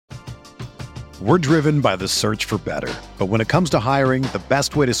We're driven by the search for better. But when it comes to hiring, the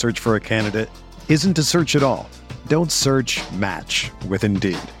best way to search for a candidate isn't to search at all. Don't search, match with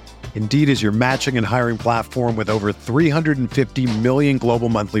Indeed. Indeed is your matching and hiring platform with over 350 million global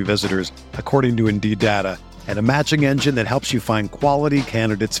monthly visitors, according to Indeed data, and a matching engine that helps you find quality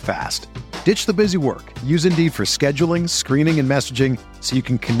candidates fast. Ditch the busy work. Use Indeed for scheduling, screening, and messaging so you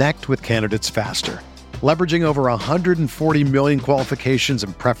can connect with candidates faster. Leveraging over 140 million qualifications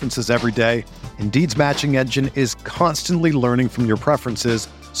and preferences every day, Indeed's matching engine is constantly learning from your preferences,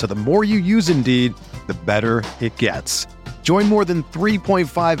 so the more you use Indeed, the better it gets. Join more than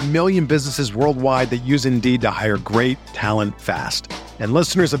 3.5 million businesses worldwide that use Indeed to hire great talent fast. And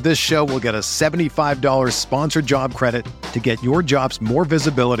listeners of this show will get a $75 sponsored job credit to get your jobs more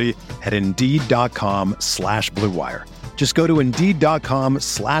visibility at Indeed.com/Blue Wire. Just go to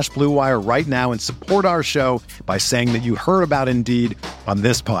Indeed.com/Blue Wire right now and support our show by saying that you heard about Indeed on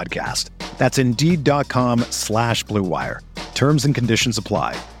this podcast. That's Indeed.com/Blue Wire. Terms and conditions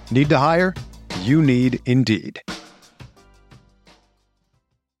apply. Need to hire? You need Indeed.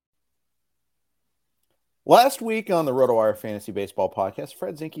 Last week on the RotoWire Fantasy Baseball Podcast,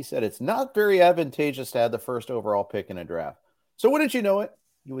 Fred Zinke said it's not very advantageous to have the first overall pick in a draft. So wouldn't you know it?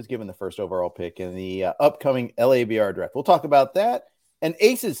 He was given the first overall pick in the upcoming LABR draft. We'll talk about that and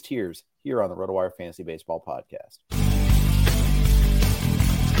Aces tiers here on the RotoWire Fantasy Baseball Podcast.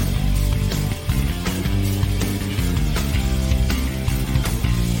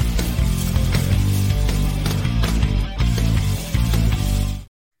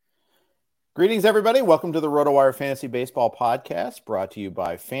 Greetings, everybody. Welcome to the RotoWire Fantasy Baseball Podcast, brought to you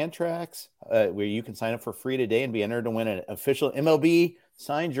by Fantrax, where you can sign up for free today and be entered to win an official MLB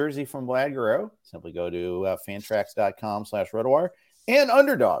signed jersey from Vlad Guerrero. Simply go to fantrax.com/RotoWire, and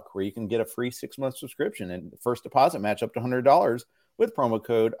Underdog, where you can get a free 6-month subscription and first deposit match up to $100 with promo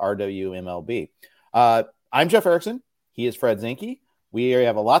code RWMLB. I'm Jeff Erickson. He is Fred Zinke. We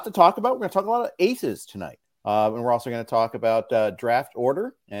have a lot to talk about. We're going to talk a lot of aces tonight. And we're also going to talk about draft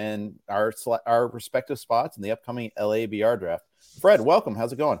order and our respective spots in the upcoming LABR draft. Fred, welcome.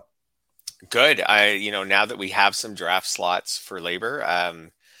 How's it going? Good. Now that we have some draft slots for labor,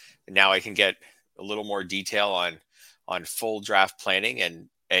 now I can get a little more detail on full draft planning and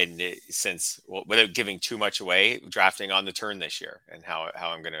without giving too much away, drafting on the turn this year and how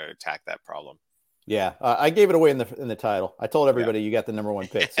I'm going to attack that problem. Yeah, I gave it away in the title. I told everybody you got the number one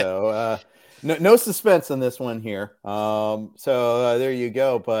pick. So no suspense on this one here. So there you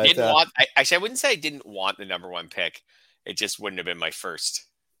go. But I wouldn't say I didn't want the number one pick. It just wouldn't have been my first.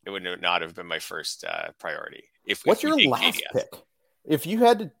 It would not have been my first priority. What's your last pick? If you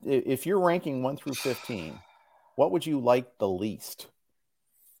had to, if you're ranking 1 through 15, what would you like the least?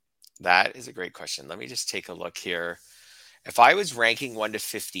 That is a great question. Let me just take a look here. If I was ranking 1 to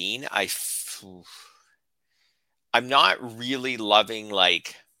 15, I'm not really loving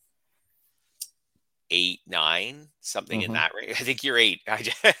like 8, 9, something in that range. I think you're 8.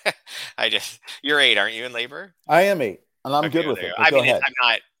 You're 8, aren't you, in labor? I am 8, and I'm good with it. I mean,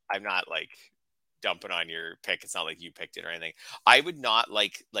 I'm not like dumping on your pick. It's not like you picked it or anything. I would not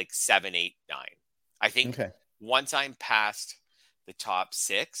like 7, 8, 9. I think once I'm past the top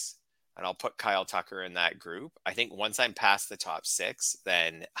 6, and I'll put Kyle Tucker in that group. I think once I'm past the top 6,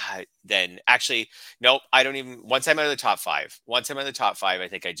 then actually, nope, I don't even, once I'm out of the top 5, I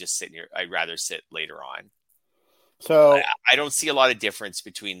think I just sit here. I'd rather sit later on. So I don't see a lot of difference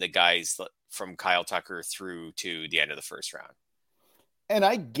between the guys from Kyle Tucker through to the end of the first round. And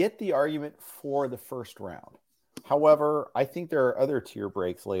I get the argument for the first round. However, I think there are other tier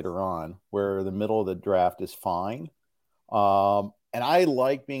breaks later on where the middle of the draft is fine. And I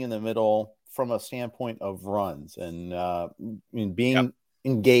like being in the middle from a standpoint of runs and being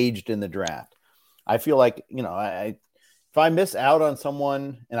engaged in the draft. I feel like, if I miss out on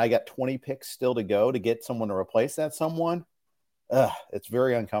someone and I got 20 picks still to go to get someone to replace that someone, it's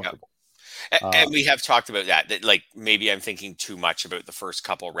very uncomfortable. Yep. And we have talked about that like maybe I'm thinking too much about the first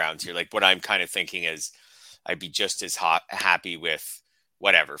couple rounds here. Like what I'm kind of thinking is I'd be just as happy with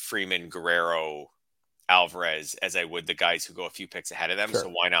whatever Freeman, Guerrero, Alvarez as I would the guys who go a few picks ahead of them. Sure. So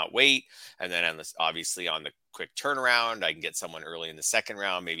why not wait? And then obviously on the quick turnaround, I can get someone early in the second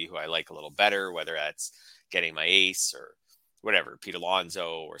round, maybe who I like a little better, whether that's getting my ace or whatever, Pete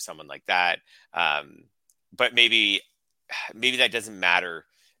Alonso or someone like that. But maybe that doesn't matter,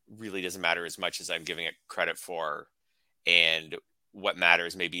 really doesn't matter as much as I'm giving it credit for. And what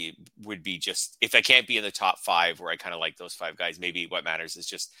matters maybe would be just, if I can't be in the top 5 where I kind of like those 5 guys, maybe what matters is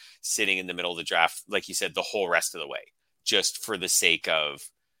just sitting in the middle of the draft, like you said, the whole rest of the way, just for the sake of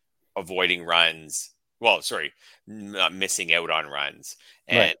avoiding runs well, sorry, not missing out on runs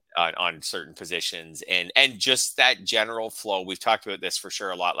and on certain positions, and just that general flow. We've talked about this for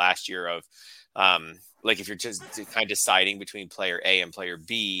sure a lot last year of like if you're just kind of deciding between player A and player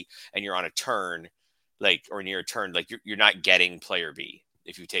B and you're on a turn, like, or near a turn, like you're not getting player B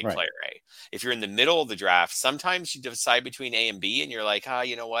if you take player A. If you're in the middle of the draft, sometimes you decide between A and B and you're like,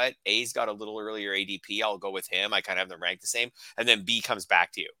 you know what? A's got a little earlier ADP. I'll go with him. I kind of have them ranked the same. And then B comes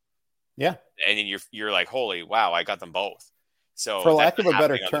back to you. Yeah. And then you're like, holy, wow, I got them both. So for lack of a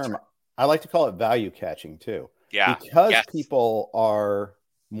better term, I like to call it value catching too. Yeah. Because people are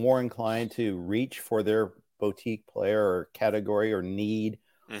more inclined to reach for their boutique player or category or need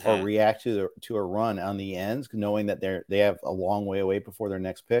or react to a run on the ends, knowing that they have a long way away before their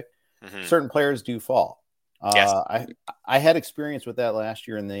next pick. Certain players do fall. I had experience with that last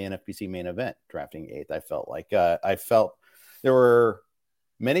year in the NFBC main event, drafting 8th. I felt there were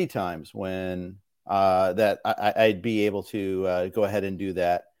many times when that I'd be able to go ahead and do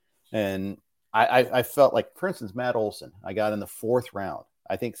that. And I felt like, for instance, Matt Olson, I got in the 4th round.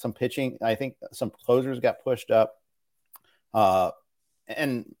 I think some closers got pushed up.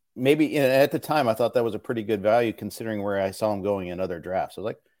 And maybe at the time, I thought that was a pretty good value considering where I saw him going in other drafts. I was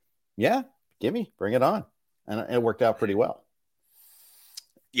like, yeah, bring it on. And it worked out pretty well.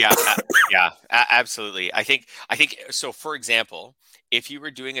 Yeah, absolutely. I think so. For example, if you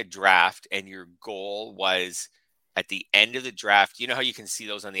were doing a draft and your goal was at the end of the draft, you know how you can see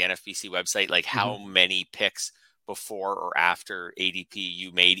those on the NFBC website, like how many picks before or after ADP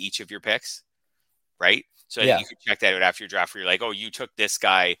you made each of your picks, right? So you can check that out after your draft where you're like, oh, you took this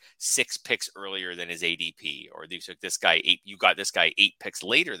guy 6 picks earlier than his ADP, or you took this guy 8, you got this guy 8 picks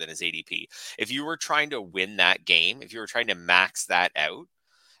later than his ADP. If you were trying to win that game, if you were trying to max that out,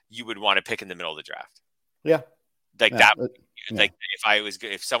 you would want to pick in the middle of the draft. Yeah. Like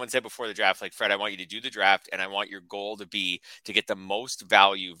if someone said before the draft, like, Fred, I want you to do the draft and I want your goal to be to get the most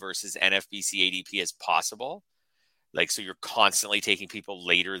value versus NFBC ADP as possible. Like, so you're constantly taking people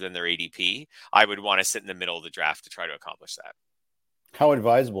later than their ADP. I would want to sit in the middle of the draft to try to accomplish that. How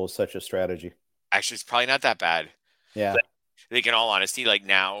advisable is such a strategy? Actually, it's probably not that bad. Yeah. Like in all honesty, like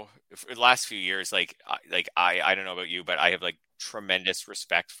now, for the last few years, I don't know about you, but I have like tremendous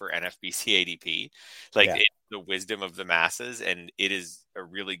respect for NFBC ADP. It's the wisdom of the masses, and it is a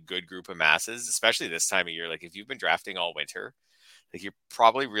really good group of masses, especially this time of year. Like if you've been drafting all winter, like you're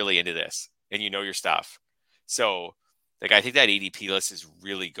probably really into this and you know your stuff. So like, I think that ADP list is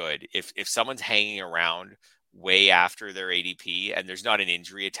really good. If someone's hanging around way after their ADP and there's not an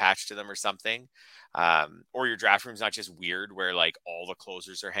injury attached to them or something, or your draft room's not just weird where like all the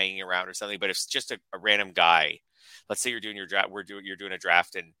closers are hanging around or something, but if it's just a random guy, let's say you're doing your draft, you're doing a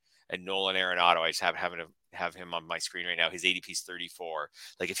draft and Nolan Arenado, I just have him on my screen right now. His ADP is 34.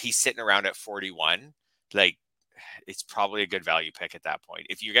 Like if he's sitting around at 41, like it's probably a good value pick at that point.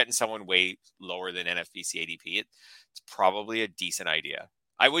 If you're getting someone way lower than NFBC ADP, it's probably a decent idea.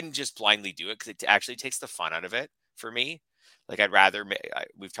 I wouldn't just blindly do it because it actually takes the fun out of it for me. Like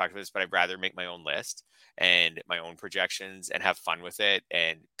we've talked about this, but I'd rather make my own list and my own projections and have fun with it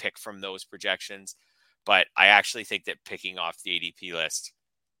and pick from those projections. But I actually think that picking off the ADP list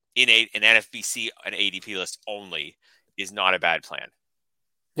in an NFBC, an ADP list only, is not a bad plan.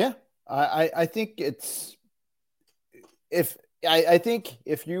 Yeah, I think I think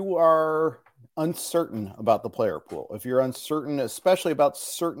if you are uncertain about the player pool, if you're uncertain, especially about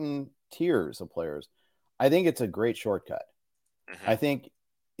certain tiers of players, I think it's a great shortcut. I think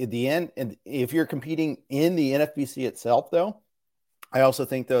at the end, and if you're competing in the NFBC itself, though, I also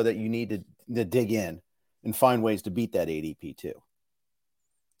think, though, that you need to dig in and find ways to beat that ADP too.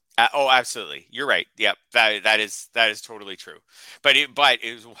 Oh, absolutely. You're right. Yep. That is totally true. But it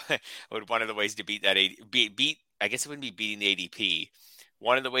was one of the ways to beat that beat. I guess it wouldn't be beating the ADP.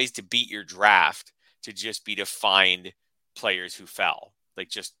 One of the ways to beat your draft to find players who fell. Like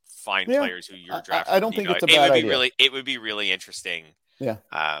just find players who your draft. I don't think it's a bad idea. It would be really interesting. Yeah.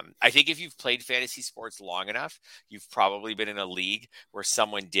 I think if you've played fantasy sports long enough, you've probably been in a league where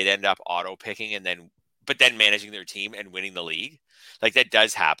someone did end up auto picking but then managing their team and winning the league. Like that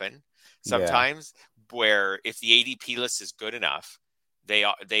does happen sometimes where if the ADP list is good enough, they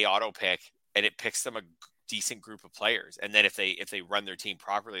auto pick and it picks them a decent group of players. And then if they run their team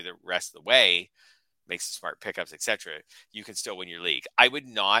properly the rest of the way, makes the smart pickups, etc., you can still win your league. I would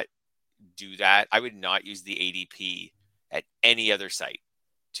not do that. I would not use the ADP at any other site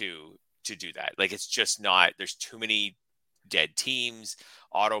to do that. Like it's just not, there's too many dead teams,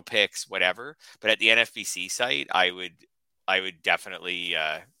 auto picks, whatever. But at the NFBC site, I would definitely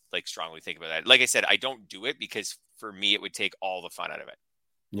strongly think about that. Like I said, I don't do it because for me, it would take all the fun out of it.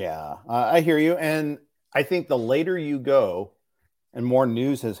 Yeah, I hear you. And I think the later you go and more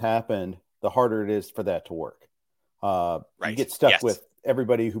news has happened, the harder it is for that to work. You get stuck with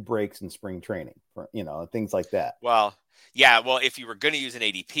everybody who breaks in spring training, things like that. Well, yeah. Well, if you were going to use an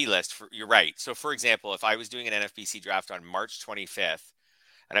ADP list, you're right. So, for example, if I was doing an NFBC draft on March 25th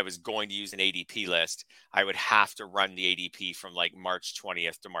and I was going to use an ADP list, I would have to run the ADP from like March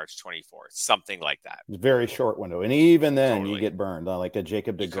 20th to March 24th, something like that. Very short window. And even then you get burned on like a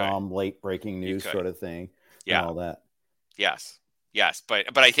Jacob deGrom late breaking news sort of thing. Yeah. And all that. Yes.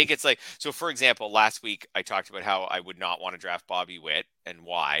 But I think it's like, so for example, last week I talked about how I would not want to draft Bobby Witt and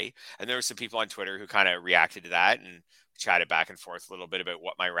why. And there were some people on Twitter who kind of reacted to that and chatted back and forth a little bit about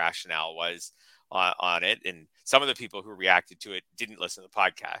what my rationale was on it. And some of the people who reacted to it didn't listen to the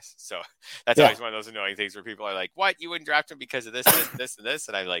podcast. So that's always one of those annoying things where people are like, what, you wouldn't draft him because of this, this, and this.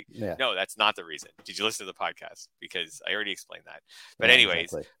 And I'm like, no, that's not the reason. Did you listen to the podcast? Because I already explained that. But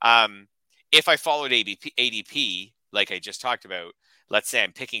anyways, exactly. If I followed ADP, like I just talked about, let's say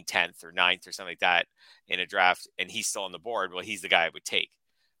I'm picking 10th or 9th or something like that in a draft and he's still on the board. Well, he's the guy I would take.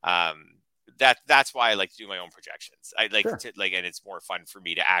 That's why I like to do my own projections. I like to and it's more fun for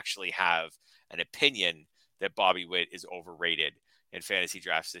me to actually have an opinion that Bobby Witt is overrated in fantasy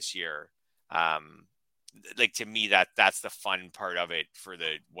drafts this year. Like to me, that's the fun part of it for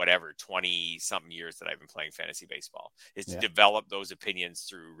the 20 something years that I've been playing fantasy baseball is to develop those opinions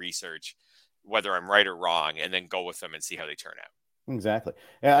through research, whether I'm right or wrong, and then go with them and see how they turn out. Exactly.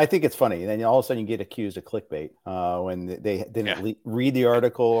 Yeah, I think it's funny. And then all of a sudden you get accused of clickbait when they didn't read the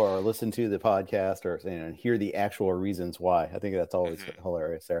article or listen to the podcast or hear the actual reasons why. I think that's always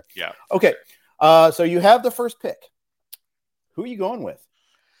hilarious there. Yeah. Okay. So you have the first pick. Who are you going with?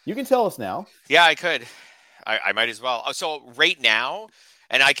 You can tell us now. Yeah, I could. I might as well. So right now,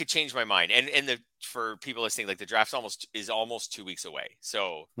 and I could change my mind. And for people listening, like the draft is almost 2 weeks away.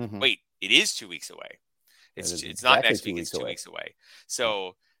 So wait, it is 2 weeks away. It's not next week. It's 2 weeks away.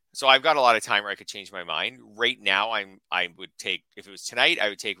 So I've got a lot of time where I could change my mind. Right now, I would take, if it was tonight, I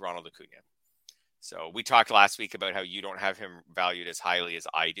would take Ronald Acuna. So we talked last week about how you don't have him valued as highly as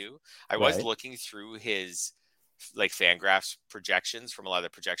I do. I was looking through his like Fangraphs projections from a lot of the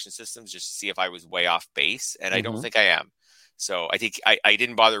projection systems just to see if I was way off base. And I don't think I am. So I think I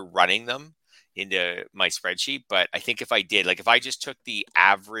didn't bother running them into my spreadsheet, but I think if I did, like if I just took the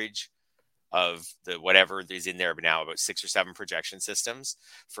average of the whatever is in there, but now about 6 or 7 projection systems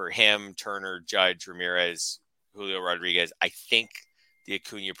for him, Turner, Judge, Ramirez, Julio Rodriguez, I think the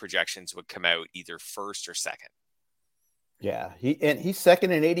Acuna projections would come out either first or second. Yeah, he's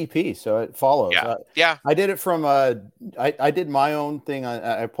second in ADP, so it follows. Yeah. I did it from I did my own thing.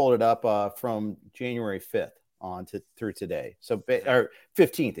 I pulled it up from January 5th on through today. So or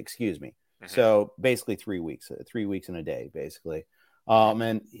 15th, excuse me. So basically 3 weeks in a day, basically.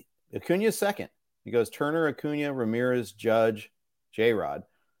 And Acuna's second. He goes Turner, Acuna, Ramirez, Judge, J-Rod.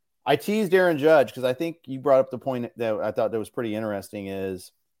 I teased Aaron Judge because I think you brought up the point that I thought that was pretty interesting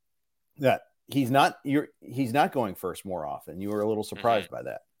is that he's not going first more often. You were a little surprised by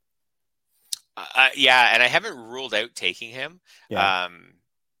that. Yeah, and I haven't ruled out taking him. I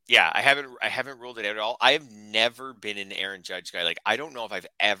haven't ruled it out at all. I have never been an Aaron Judge guy. Like, I don't know if I've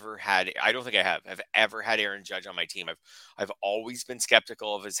ever had, I don't think I have ever had Aaron Judge on my team. I've always been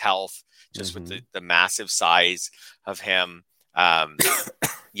skeptical of his health, just with the massive size of him. Now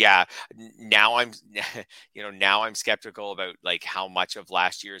I'm skeptical about like how much of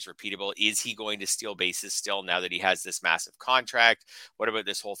last year is repeatable. Is he going to steal bases still now that he has this massive contract? What about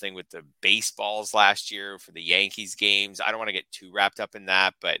this whole thing with the baseballs last year for the Yankees games? I don't want to get too wrapped up in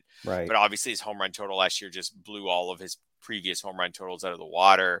that, but obviously his home run total last year just blew all of his previous home run totals out of the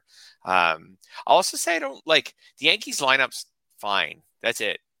water. I'll also say I don't like the Yankees lineup's fine. That's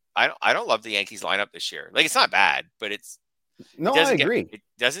it. I don't love the Yankees lineup this year. Like, it's not bad, but I agree. It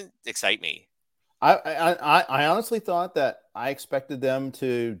doesn't excite me. I honestly thought that I expected them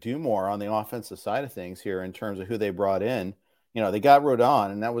to do more on the offensive side of things here in terms of who they brought in. They got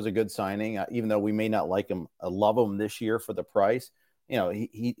Rodon, and that was a good signing. Even though we may not like him, love him this year for the price.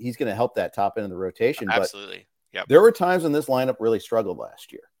 He's going to help that top end of the rotation. Absolutely. But there were times when this lineup really struggled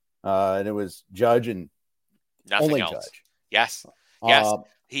last year, and it was Judge and nothing only else. Judge. Yes.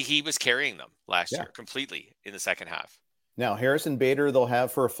 He was carrying them last year completely in the second half. Now, Harrison Bader, they'll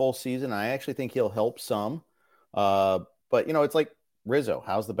have for a full season. I actually think he'll help some. But, it's like Rizzo.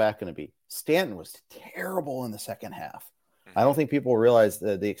 How's the back going to be? Stanton was terrible in the second half. I don't think people realize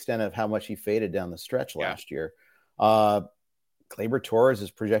the extent of how much he faded down the stretch last year. Gleyber Torres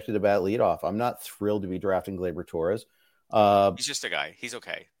is projected to bat leadoff. I'm not thrilled to be drafting Gleyber Torres. He's just a guy. He's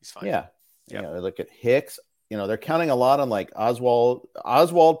okay. He's fine. Yeah. Look at Hicks. they're counting a lot on like Oswald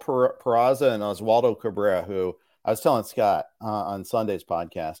Peraza and Oswaldo Cabrera, who I was telling Scott on Sunday's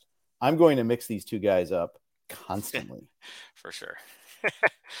podcast, I'm going to mix these two guys up constantly. For sure.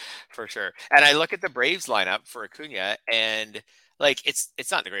 For sure. And I look at the Braves lineup for Acuna, and like it's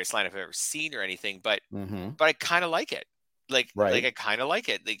not the greatest lineup I've ever seen or anything, but I kind of like it. Like I kind of like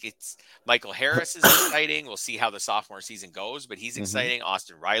it. Like it's Michael Harris is exciting. We'll see how the sophomore season goes, but he's exciting.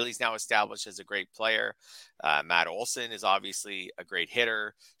 Austin Riley's now established as a great player. Matt Olson is obviously a great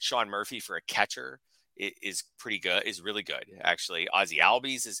hitter. Sean Murphy for a catcher is pretty good, is really good. Actually, Ozzy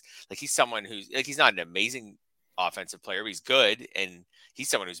Albies is like, he's someone who's like, he's not an amazing offensive player, but he's good. And he's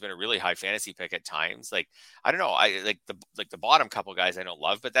someone who's been a really high fantasy pick at times. Like, I don't know. I like the bottom couple guys I don't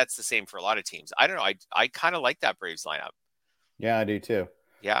love, but that's the same for a lot of teams. I don't know. I kind of like that Braves lineup. Yeah, I do too.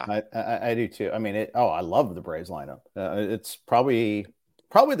 Yeah, I do too. I mean, I love the Braves lineup. It's probably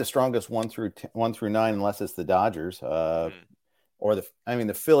the strongest 1 through 9, unless it's the Dodgers. Or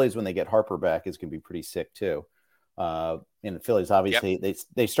the Phillies, when they get Harper back, is going to be pretty sick too. And the Phillies, obviously,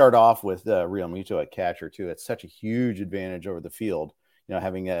 they start off with Real Muto at catcher too. It's such a huge advantage over the field,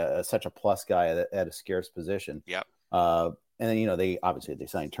 having such a plus guy at a scarce position. Yep. And then they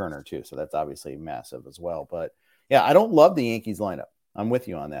signed Turner too, so that's obviously massive as well. But yeah, I don't love the Yankees lineup. I'm with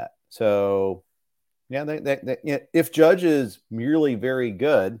you on that. So yeah, if Judge is merely very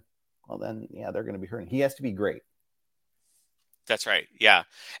good, well then they're going to be hurting. He has to be great. That's right. Yeah.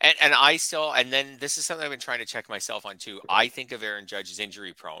 And then this is something I've been trying to check myself on too. I think of Aaron Judge as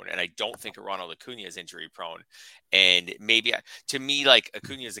injury prone, and I don't think of Ronald Acuna as injury prone. And maybe to me, like,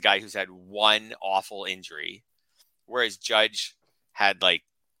 Acuna is a guy who's had one awful injury, whereas Judge had like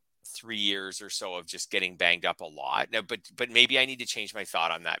 3 years or so of just getting banged up a lot. Now, but maybe I need to change my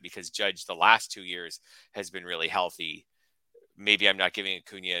thought on that, because Judge the last 2 years has been really healthy. Maybe I'm not giving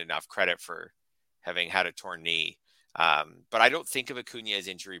Acuna enough credit for having had a torn knee. But I don't think of Acuna as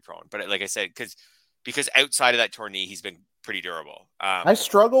injury prone. But like I said, because outside of that torn knee, he's been pretty durable. I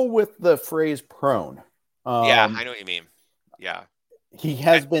struggle with the phrase prone. Yeah, I know what you mean. Yeah, he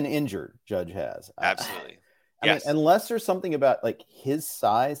has been injured. Judge has. Absolutely. I mean, unless there's something about like his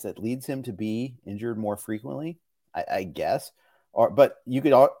size that leads him to be injured more frequently, I guess. But you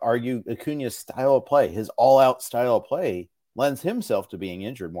could argue Acuna's style of play, his all-out style of play, lends himself to being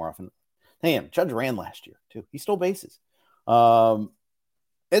injured more often. Damn, Judge ran last year too. He stole bases.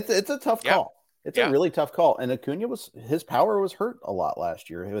 It's a tough call. It's a really tough call. And Acuna his power was hurt a lot last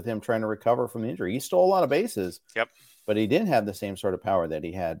year with him trying to recover from the injury. He stole a lot of bases. Yep. But he didn't have the same sort of power that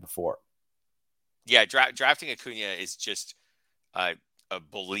he had before. Yeah, drafting Acuna is just a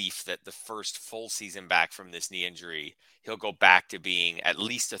belief that the first full season back from this knee injury, he'll go back to being at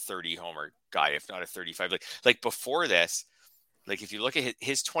least a 30 homer guy, if not a 35. Like before this, like if you look at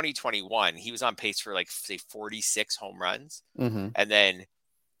his 2021, he was on pace for like say 46 home runs. And then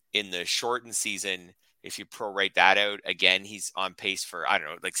in the shortened season, if you prorate that out again, he's on pace for, I don't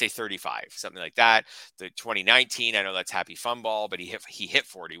know, like say 35, something like that. The 2019, I know that's happy fun ball, but he hit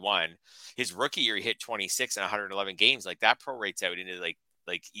 41. His rookie year, he hit 26 in 111 games. Like that prorates out into like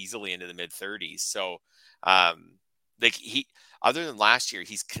easily into the mid 30s. So, like other than last year,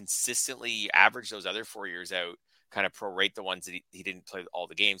 he's consistently averaged those other 4 years out, kind of prorate the ones that he didn't play all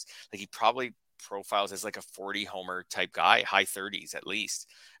the games. Like he probably profiles as like a 40 homer type guy, high 30s at least.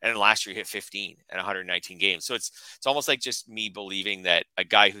 And then last year he hit 15 in 119 games. So it's almost like just me believing that a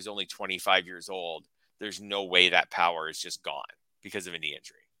guy who's only 25 years old, there's no way that power is just gone because of a knee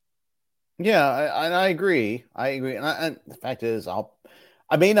injury. Yeah, I agree. And the fact is,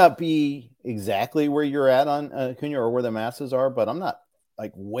 I may not be exactly where you're at on Acuna or where the masses are, but I'm not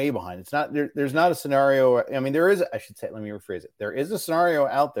like way behind. It's not there's not a scenario. I mean, there is. I should say. Let me rephrase it. There is a scenario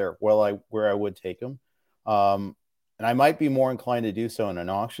out there where I would take him, and I might be more inclined to do so in an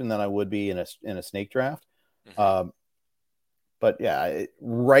auction than I would be in a snake draft. But yeah,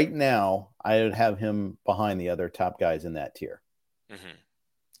 right now I would have him behind the other top guys in that tier.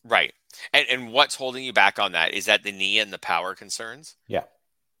 Right. And what's holding you back on that? Is that the knee and the power concerns? Yeah.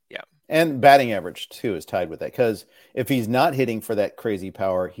 Yeah. And batting average too is tied with that, because if he's not hitting for that crazy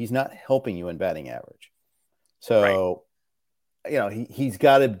power, he's not helping you in batting average. So, he's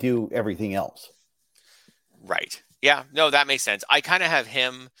got to do everything else. Right. Yeah. No, that makes sense. I kind of have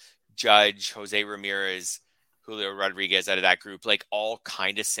him, Judge, Jose Ramirez, Julio Rodriguez out of that group, like all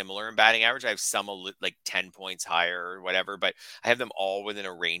kind of similar in batting average. I have some like 10 points higher or whatever, but I have them all within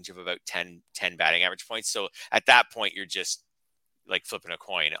a range of about 10 batting average points. So at that point, you're just like flipping a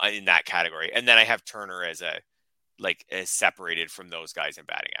coin in that category. And then I have Turner as separated from those guys in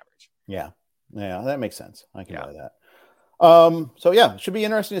batting average. Yeah, that makes sense. I can buy that. So yeah, it should be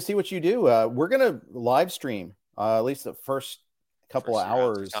interesting to see what you do. We're gonna live stream at least the first couple of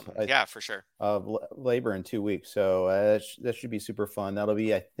hours yeah, for sure, of labor in 2 weeks. So that should be super fun. That'll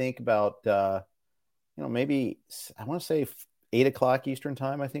be, I think, about maybe I want to say 8:00 Eastern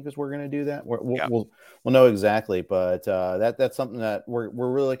time. I think is we're going to do that. We'll know exactly, but that's something that we're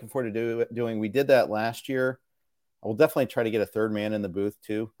really looking forward to doing. We did that last year. We'll definitely try to get a third man in the booth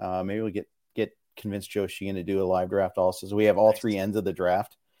too. Maybe we'll convince Joe Sheehan to do a live draft also, so we have all three ends of the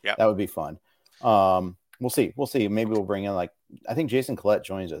draft. Yeah, that would be fun. We'll see. Maybe we'll bring in, like, I think Jason Collette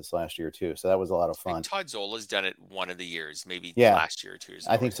joins us last year too, so that was a lot of fun. Todd Zola's done it one of the years, maybe last year or 2 years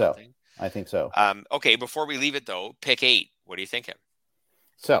ago. I think so. Okay, before we leave it though, pick 8. What are you thinking?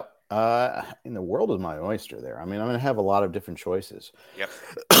 So, in the world is my oyster there. I mean, I'm going to have a lot of different choices. Yep.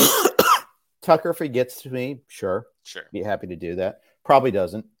 Tucker, if he gets to me, sure. Be happy to do that. Probably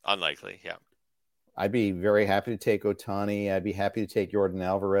doesn't. Unlikely, yeah. I'd be very happy to take Ohtani. I'd be happy to take Jordan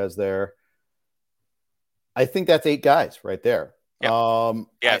Alvarez there. I think that's 8 guys right there. Yep.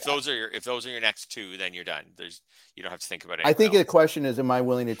 If those are your next 2, then you're done. You don't have to think about it. I think the question is, am I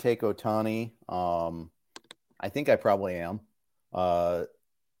willing to take Ohtani? I think I probably am. Or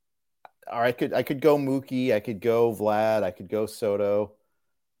I could go Mookie. I could go Vlad. I could go Soto.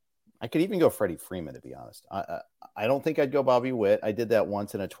 I could even go Freddie Freeman, to be honest. I don't think I'd go Bobby Witt. I did that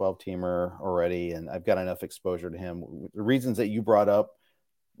once in a 12-teamer already, and I've got enough exposure to him. The reasons that you brought up,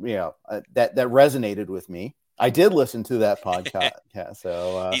 that resonated with me. I did listen to that podcast.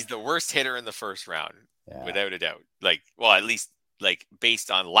 So he's the worst hitter in the first round, without a doubt. At least based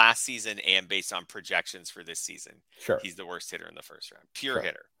on last season and based on projections for this season. Sure, he's the worst hitter in the first round. Pure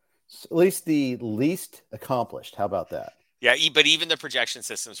hitter. At least the least accomplished. How about that? Yeah, but even the projection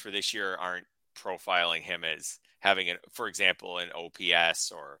systems for this year aren't profiling him as having, for example, an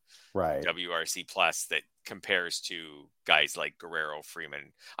OPS or WRC plus that compares to guys like Guerrero,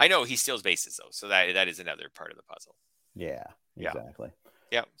 Freeman. I know he steals bases though, so that is another part of the puzzle. Yeah, exactly.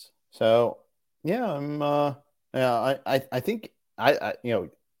 Yeah. So I think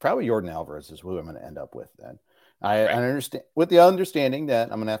probably Jordan Alvarez is who I'm going to end up with then. I understand, with the understanding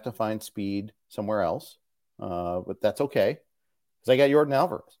that I'm going to have to find speed somewhere else. But that's okay, because I got Jordan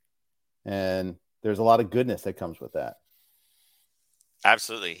Alvarez, and there's a lot of goodness that comes with that.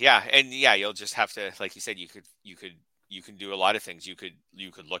 Absolutely, yeah, and you'll just have to, like you said, you can do a lot of things. You could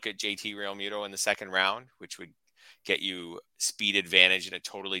look at JT Realmuto in the second round, which would get you speed advantage in a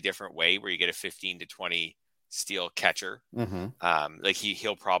totally different way, where you get a 15 to 20 steal catcher. Mm-hmm.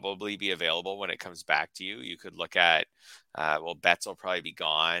 He'll probably be available when it comes back to you. You could look at, Betts will probably be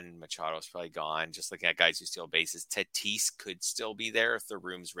gone. Machado's probably gone. Just looking at guys who steal bases. Tatis could still be there if the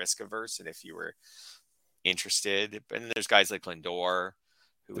room's risk averse and if you were interested. And there's guys like Lindor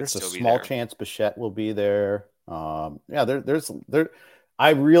who would still be there. There's a small chance Bichette will be there. I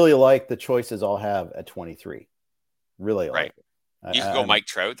really like the choices I'll have at 23. Really like it. You could go Mike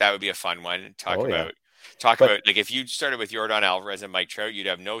Trout. That would be a fun one. Talk about like, if you started with Jordan Alvarez and Mike Trout, you'd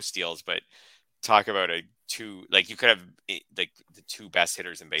have no steals, but talk about you could have like the 2 best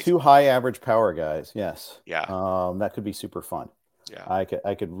hitters in baseball. 2 high average power guys. Yes. Yeah. That could be super fun. Yeah. I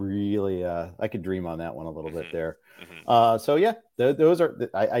could really, I could dream on that one a little bit there. Mm-hmm. So yeah, those are,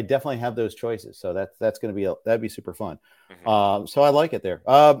 I definitely have those choices. So that'd be super fun. Mm-hmm. So I like it there.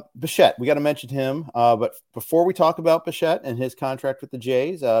 Bichette, we got to mention him. But before we talk about Bichette and his contract with the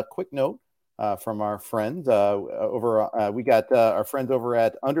Jays, quick note from our friends we got our friends over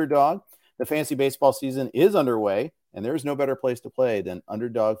at Underdog. The fantasy baseball season is underway, and there's no better place to play than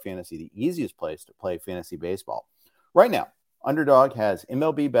Underdog Fantasy, the easiest place to play fantasy baseball. Right now, Underdog has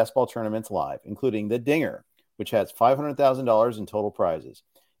MLB best ball tournaments live, including the Dinger, which has $500,000 in total prizes.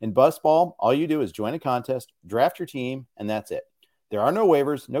 In best ball, all you do is join a contest, draft your team, and that's it. There are no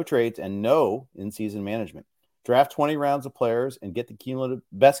waivers, no trades, and no in-season management. Draft 20 rounds of players and get the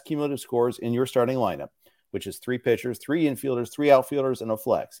best cumulative scores in your starting lineup, which is 3 pitchers, 3 infielders, 3 outfielders, and a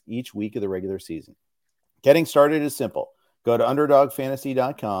flex each week of the regular season. Getting started is simple. Go to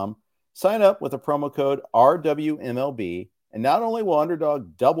UnderdogFantasy.com, sign up with a promo code RWMLB, and not only will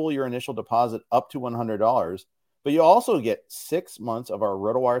Underdog double your initial deposit up to $100, but you'll also get 6 months of our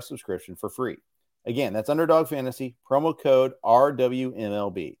RotoWire subscription for free. Again, that's Underdog Fantasy, promo code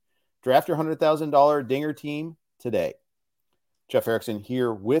RWMLB. Draft your $100,000 Dinger team today. Jeff Erickson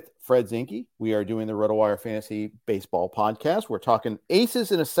here with Fred Zinke. We are doing the RotoWire Fantasy Baseball Podcast. We're talking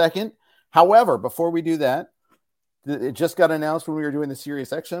aces in a second. However, before we do that, it just got announced when we were doing the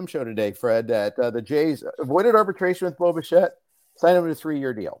Sirius XM show today, Fred, that the Jays avoided arbitration with Bo Bichette, signed him to a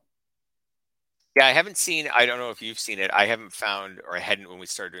 3-year deal. Yeah, I haven't seen, I don't know if you've seen it. I haven't found, or I hadn't when we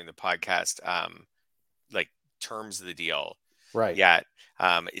started doing the podcast, like terms of the deal Right. yet.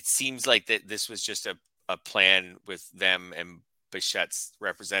 It seems like that this was just a plan with them and Bichette's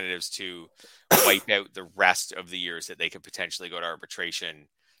representatives to wipe out the rest of the years that they could potentially go to arbitration.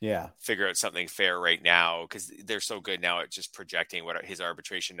 Yeah. Figure out something fair right now, because they're so good now at just projecting what his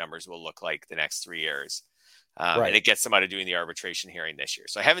arbitration numbers will look like the next 3 years. And it gets them out of doing the arbitration hearing this year.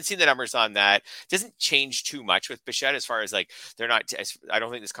 So I haven't seen the numbers on that. It doesn't change too much with Bichette as far as like, they're not, I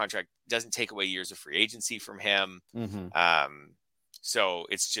don't think this contract doesn't take away years of free agency from him. So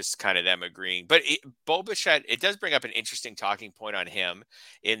it's just kind of them agreeing. But Bo Bichette, it does bring up an interesting talking point on him,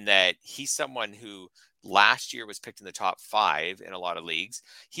 in that he's someone who last year was picked in the top 5 in a lot of leagues.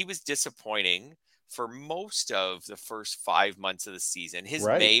 He was disappointing for most of the first 5 months of the season. His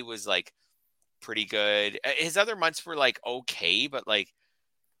May was like pretty good. His other months were like okay, but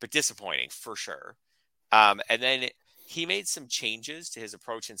disappointing for sure. And then he made some changes to his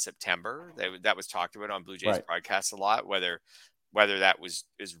approach in September. That was talked about on Blue Jays broadcast a lot, whether that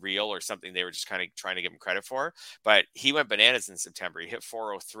is real or something they were just kind of trying to give him credit for. But he went bananas in September. He hit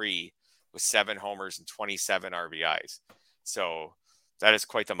 403 with 7 homers and 27 RBIs. So that is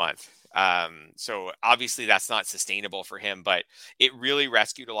quite the month. So obviously that's not sustainable for him, but it really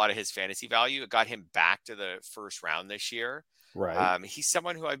rescued a lot of his fantasy value. It got him back to the first round this year. Right. He's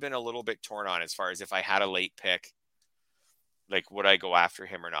someone who I've been a little bit torn on as far as if I had a late pick, like would I go after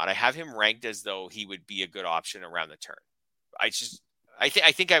him or not? I have him ranked as though he would be a good option around the turn. I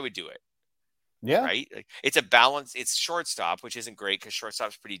think I would do it. Yeah. Right. Like, it's a balance. It's shortstop, which isn't great because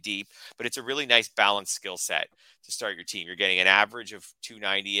shortstop's pretty deep, but it's a really nice balanced skill set to start your team. You're getting an average of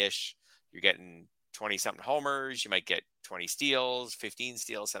 290-ish. You're getting 20 something homers. You might get 20 steals, 15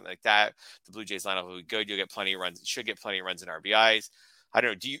 steals, something like that. The Blue Jays lineup will be good. You'll get plenty of runs. Should get plenty of runs and RBIs. I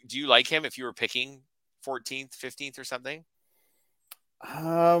don't know. Do you like him if you were picking 14th, 15th or something?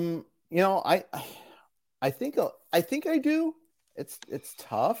 I think I do. It's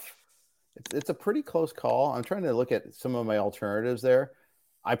tough. It's a pretty close call. I'm trying to look at some of my alternatives there.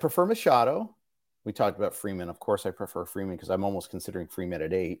 I prefer Machado. We talked about Freeman. Of course, I prefer Freeman because I'm almost considering Freeman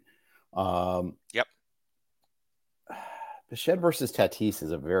at 8. Yep. Bichette versus Tatis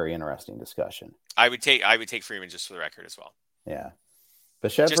is a very interesting discussion. I would take Freeman just for the record as well. Yeah.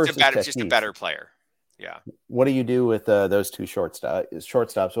 Bichette versus Tatis. Just a better player. Yeah. What do you do with those two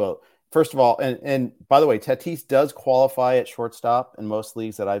shortstops? Well, first of all, and by the way, Tatis does qualify at shortstop in most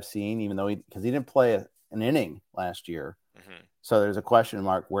leagues that I've seen, even though because he didn't play an inning last year. Mm-hmm. So there's a question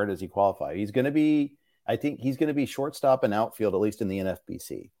mark. Where does he qualify? I think he's going to be shortstop and outfield, at least in the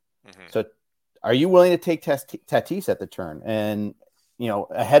NFBC. Mm-hmm. So are you willing to take Tatis at the turn and,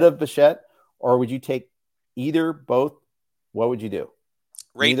 ahead of Bichette, or would you take either, both? What would you do?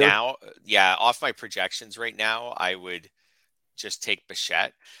 Right now, yeah, off my projections right now, I would just take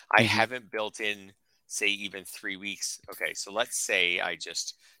Bichette. I haven't built in, say, even 3 weeks. Okay, so let's say I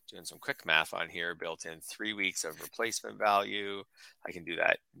just doing some quick math on here, built in 3 weeks of replacement value. I can do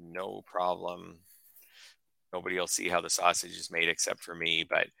that, no problem. Nobody will see how the sausage is made except for me,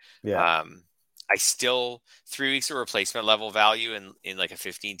 but yeah. I still 3 weeks of replacement level value in like a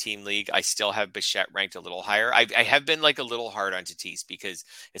 15-team league. I still have Bichette ranked a little higher. I have been like a little hard on Tatis because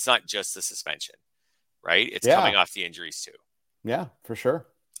it's not just the suspension, right? It's coming off the injuries too. Yeah, for sure.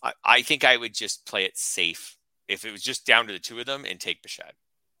 I think I would just play it safe if it was just down to the two of them and take Bichette.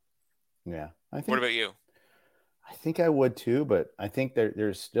 Yeah. What about you? I think I would too, but I think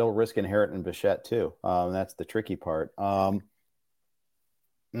there's still risk inherent in Bichette too. That's the tricky part.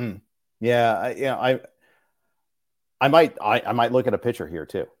 Yeah, I might look at a pitcher here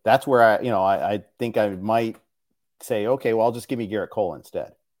too. That's where I think I might say, okay, well, I'll just give me Garrett Cole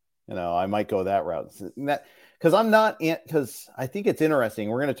instead. I might go that route. Because I think it's interesting.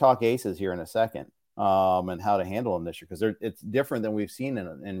 We're going to talk aces here in a second, and how to handle them this year because it's different than we've seen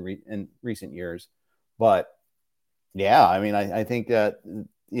in recent years. But yeah, I mean, I think that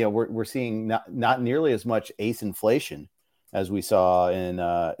we're seeing not nearly as much ace inflation as we saw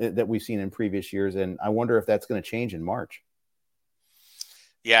that we've seen in previous years, and I wonder if that's going to change in March.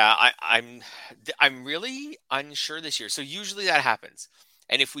 Yeah, I'm really unsure this year. So usually that happens,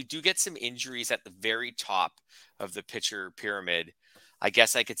 and if we do get some injuries at the very top of the pitcher pyramid, I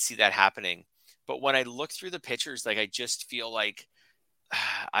guess I could see that happening. But when I look through the pitchers, like I just feel like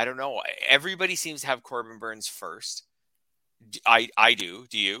I don't know. Everybody seems to have Corbin Burnes first. I do.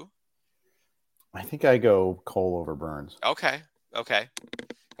 Do you? I think I go Cole over Burnes. Okay.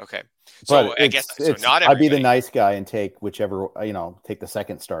 So I guess so. Not everybody. I'd be the nice guy and take whichever, take the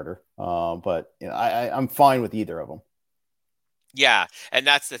second starter. But I'm fine with either of them. Yeah, and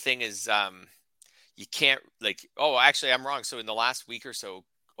that's the thing is, you can't actually I'm wrong. So in the last week or so,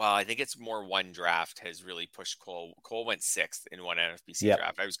 well, I think it's more one draft has really pushed Cole. Cole went 6th in one NFBC Yep.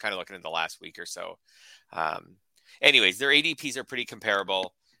 draft. I was kind of looking at the last week or so. Anyways, their ADPs are pretty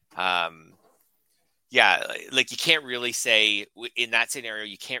comparable. Yeah, like you can't really say in that scenario,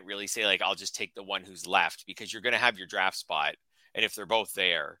 you can't really say like, I'll just take the one who's left, because you're going to have your draft spot. And if they're both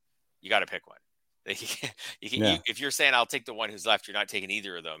there, you got to pick one. If you're saying I'll take the one who's left, you're not taking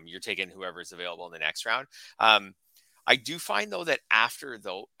either of them. You're taking whoever's available in the next round. I do find though that after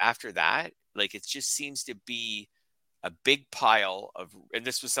that, like it just seems to be a big pile of, and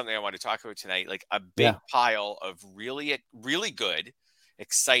this was something I wanted to talk about tonight, like a big pile of really, really good,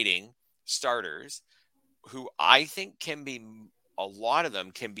 exciting starters who I think can be, a lot of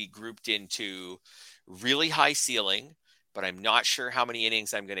them can be grouped into really high ceiling, but I'm not sure how many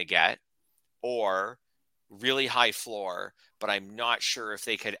innings I'm going to get, or really high floor, but I'm not sure if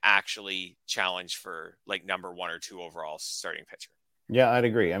they could actually challenge for like number 1 or 2 overall starting pitcher. Yeah, I'd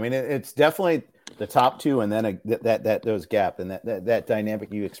agree. I mean, it's definitely the top 2, and then those gap and that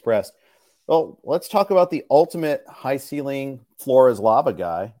dynamic you expressed. Well, let's talk about the ultimate high ceiling floor is lava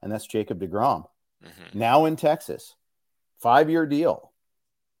guy, and that's Jacob deGrom. Mm-hmm. Now in Texas, 5-year deal.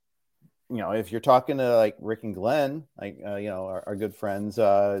 You know, if you're talking to like Rick and Glenn, like our good friends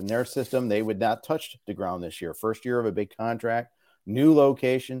in their system, they would not touch deGrom this year. First year of a big contract, new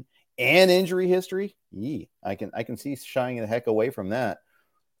location, and injury history. I can see shying the heck away from that.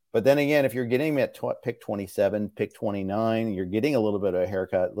 But then again, if you're getting him at pick 27, pick 29, you're getting a little bit of a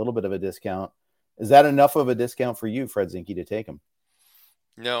haircut, a little bit of a discount. Is that enough of a discount for you, Fred Zinke, to take him?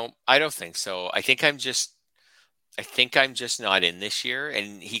 No, I don't think so. I think I'm just not in this year,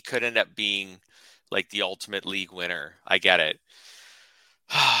 and he could end up being like the ultimate league winner. I get it.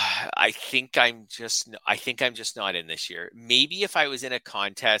 I think I'm just not in this year. Maybe if I was in a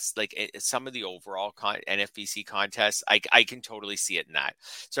contest, like some of the overall NFBC contests, I can totally see it in that,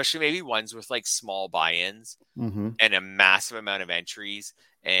 especially maybe ones with like small buy-ins and a massive amount of entries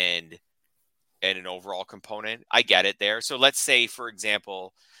and an overall component. I get it there. So let's say, for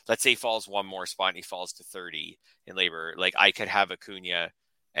example, he falls one more spot and he falls to 30 in labor. Like I could have Acuna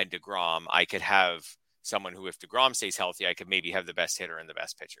and deGrom. I could have someone who, if deGrom stays healthy, I could maybe have the best hitter and the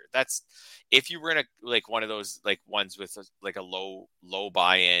best pitcher. That's if you were in a like one of those like ones with like a low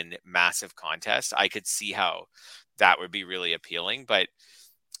buy-in massive contest, I could see how that would be really appealing. But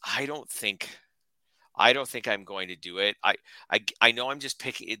I don't think I'm going to do it. I know I'm just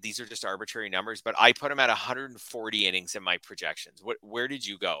picking, these are just arbitrary numbers, but I put him at 140 innings in my projections. Where did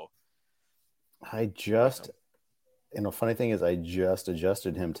you go? Funny thing is I just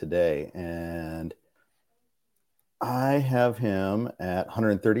adjusted him today, and I have him at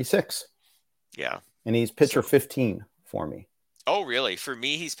 136. Yeah. And he's pitcher 15 for me. Oh, really? For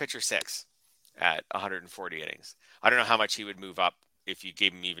me, he's pitcher 6 at 140 innings. I don't know how much he would move up if you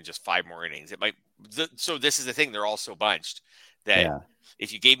gave him even just 5 more innings. It might. So this is the thing. They're all so bunched that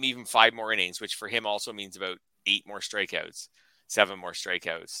if you gave him even 5 more innings, which for him also means about 8 more strikeouts, 7 more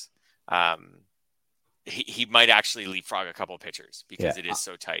strikeouts, he might actually leapfrog a couple of pitchers because it is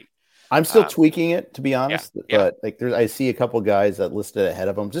so tight. I'm still tweaking it, to be honest, but like I see a couple guys that listed ahead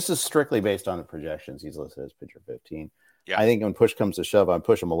of him. Just as strictly based on the projections, he's listed as pitcher 15. Yeah. I think when push comes to shove, I'd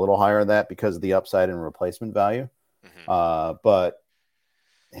push him a little higher than that because of the upside and replacement value. But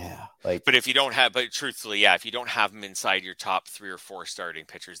if you don't have, truthfully, if you don't have him inside your top 3 or 4 starting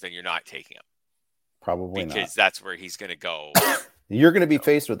pitchers, then you're not taking him. Probably not. Because that's where he's going to go. You're going to be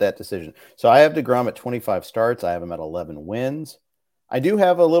faced with that decision. So I have deGrom at 25 starts. I have him at 11 wins. I do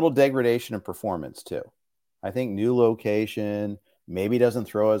have a little degradation in performance too. I think new location, maybe doesn't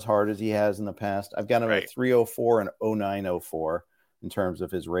throw as hard as he has in the past. I've got him at 304 and 0904 in terms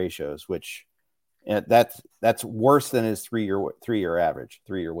of his ratios, which that's worse than his three-year average,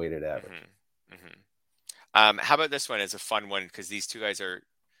 3-year weighted average. How about this one as a fun one? Because these two guys are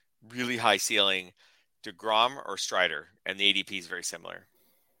really high ceiling. deGrom or Strider, and the ADP is very similar.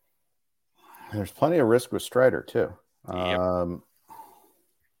 There's plenty of risk with Strider too. Yep.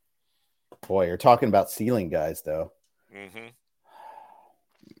 Boy, you're talking about ceiling guys, though.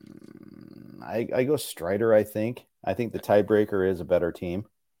 I go Strider, I think. I think the tiebreaker is a better team.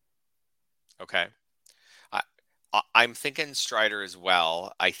 Okay. I'm thinking Strider as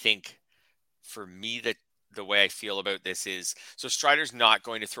well. I think for me, the way I feel about this is, so Strider's not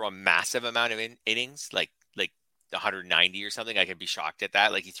going to throw a massive amount of innings, like 190 or something. I could be shocked at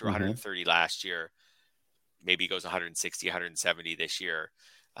that. Like he threw 130 last year. Maybe he goes 160, 170 this year.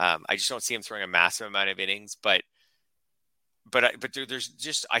 I just don't see him throwing a massive amount of innings, but there's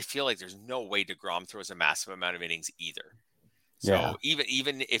just, I feel like there's no way deGrom throws a massive amount of innings either. So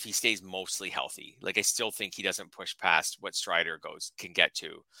even if he stays mostly healthy, like I still think he doesn't push past what Strider can get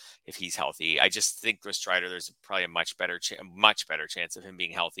to if he's healthy. I just think with Strider, there's probably a much better chance of him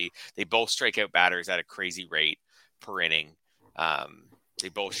being healthy. They both strike out batters at a crazy rate per inning. They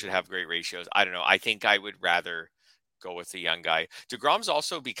both should have great ratios. I don't know. I think I would rather go with the young guy. DeGrom's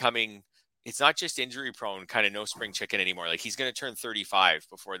also becoming, it's not just injury prone, kind of no spring chicken anymore. Like he's going to turn 35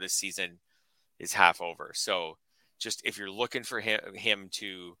 before this season is half over. So just if you're looking for him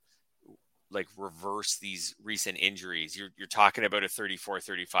to like reverse these recent injuries, you're talking about a 34,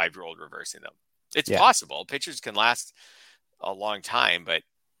 35-year-old reversing them. It's possible. Pitchers can last a long time, but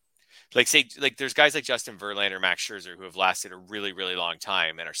there's guys like Justin Verlander, Max Scherzer who have lasted a really, really long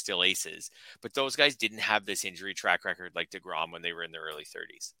time and are still aces. But those guys didn't have this injury track record like DeGrom when they were in their early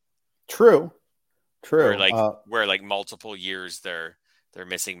 30s. True. Where like multiple years they're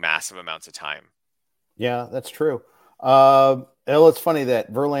missing massive amounts of time. Yeah, that's true. It's funny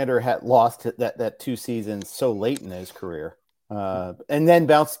that Verlander had lost that 2 seasons so late in his career, and then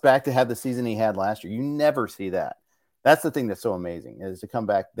bounced back to have the season he had last year. You never see that. That's the thing that's so amazing, is to come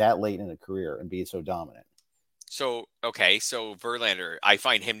back that late in a career and be so dominant. So Verlander, I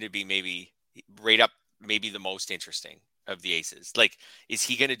find him to be maybe the most interesting of the aces. Like, is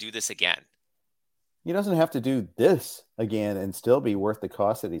he going to do this again? He doesn't have to do this again and still be worth the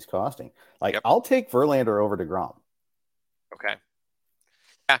cost that he's costing. I'll take Verlander over DeGrom. Okay.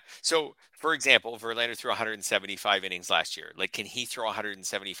 Yeah. So, for example, Verlander threw 175 innings last year. Like, can he throw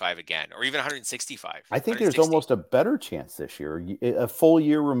 175 again, or even 165? I think there's almost a better chance this year, a full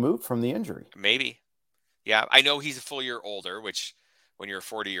year removed from the injury. Maybe. Yeah. I know he's a full year older, which when you're a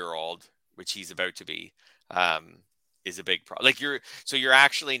 40-year-old, which he's about to be, is a big problem. Like you're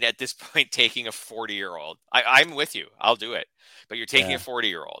actually at this point taking a 40-year-old. I'm with you. I'll do it. But you're taking a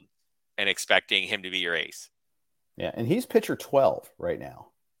 40-year-old and expecting him to be your ace. Yeah. And he's pitcher 12 right now.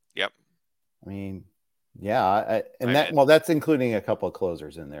 Yep. I mean, yeah. That's including a couple of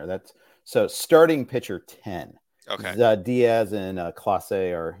closers in there. So starting pitcher 10. Okay. Diaz and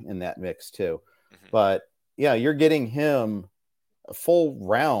Clase are in that mix too. Mm-hmm. But yeah, you're getting him a full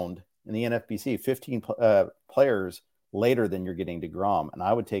round in the NFBC, 15 players later than you're getting DeGrom, and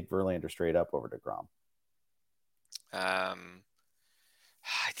I would take Verlander straight up over DeGrom.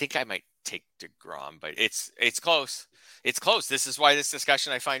 I think I might take DeGrom, but it's close. It's close. This is why this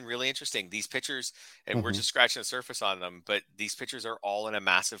discussion I find really interesting. These pitchers, and we're just scratching the surface on them, but these pitchers are all in a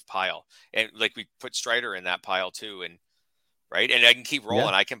massive pile, and like we put Strider in that pile too, and right, and I can keep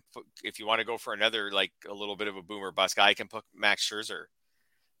rolling. I can put, if you want to go for another like a little bit of a boomer bust guy, I can put Max Scherzer,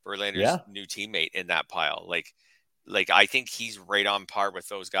 Verlander's new teammate, in that pile. Like I think he's right on par with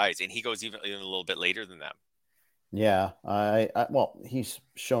those guys, and he goes even a little bit later than them. Yeah, well, he's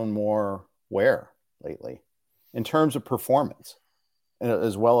shown more wear lately in terms of performance,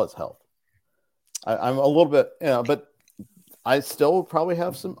 as well as health. I'm a little bit, but I still probably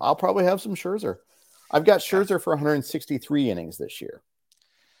have some. I'll probably have some Scherzer. I've got Scherzer for 163 innings this year.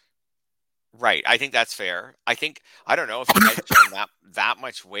 Right. I think that's fair. I don't know if he has shown that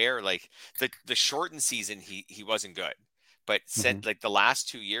much wear. Like the shortened season, he wasn't good, but said like the last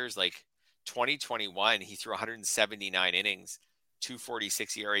 2 years, like 2021, he threw 179 innings,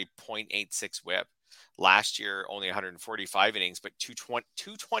 2.46 ERA, 0.86 WHIP. Last year, only 145 innings, but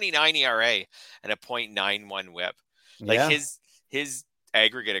 2.29 ERA and a 0.91 WHIP. Like his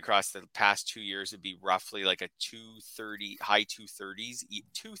aggregate across the past 2 years would be roughly like a 230, high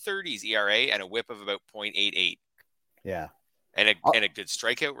 230s ERA and a WHIP of about 0.88. Yeah. And a good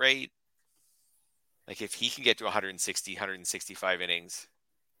strikeout rate. Like if he can get to 160, 165 innings,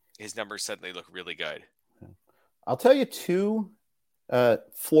 his numbers suddenly look really good. I'll tell you 2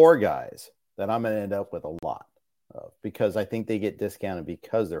 floor guys that I'm going to end up with a lot of, because I think they get discounted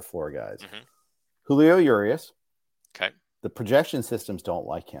because they're floor guys. Julio Urias. Okay. The projection systems don't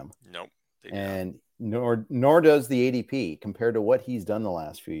like him. Nope. And nor does the ADP compared to what he's done the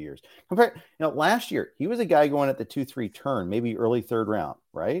last few years. Last year, he was a guy going at the 2-3 turn, maybe early third round,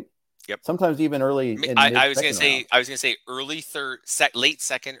 right? Yep. Sometimes even early. I was going to say early third, late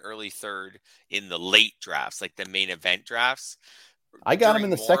second, early third in the late drafts, like the main event drafts. I got him in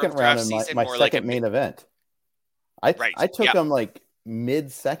the second round in my second main event. I took him like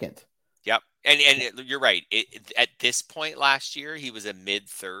mid-second. Yep. And you're right. At this point last year, he was a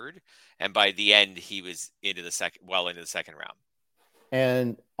mid-third, and by the end, he was into the second round.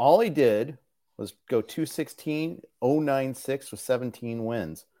 And all he did was go 216, 096 with 17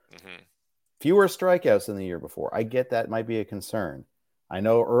 wins. Fewer strikeouts than the year before. I get that might be a concern. I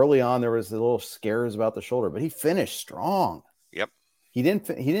know early on there was a little scares about the shoulder, but he finished strong. Yep. He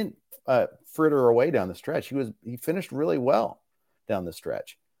didn't fritter away down the stretch. He finished really well. down the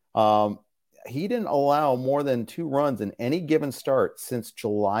stretch. He didn't allow more than 2 runs in any given start since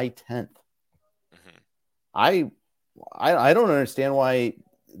July 10th. Mm-hmm. I don't understand why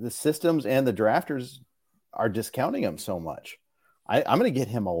the systems and the drafters are discounting him so much. I'm going to get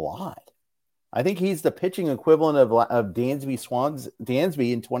him a lot. I think he's the pitching equivalent of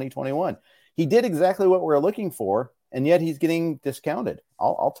Dansby in 2021. He did exactly what we're looking for, and yet he's getting discounted.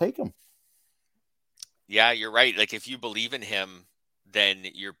 I'll take him. Yeah, you're right. Like, if you believe in him, then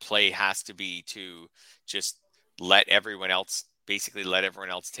your play has to be to just let everyone else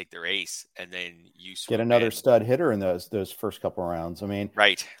take their ace, and then you get another stud hitter in those first couple of rounds. I mean,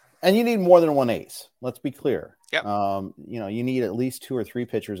 right. And you need more than one ace. Let's be clear. Yep. You need at least 2 or 3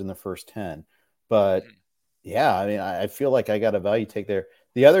 pitchers in the first 10. But yeah, I mean, I feel like I got a value take there.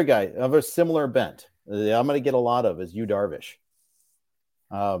 The other guy of a similar bent, I'm going to get a lot of, is Yu Darvish.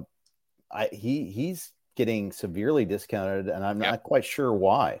 He's getting severely discounted, and I'm not quite sure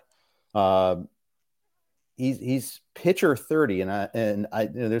why. He's pitcher 30, and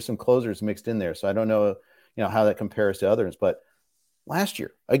there's some closers mixed in there, so I don't know how that compares to others. But last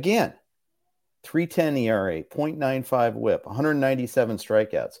year, again, 3.10 ERA, 0.95 WHIP, 197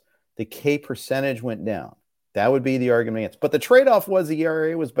 strikeouts. The K percentage went down. That would be the argument. But the trade-off was the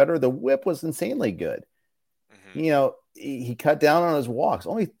ERA was better. The WHIP was insanely good. Mm-hmm. He cut down on his walks.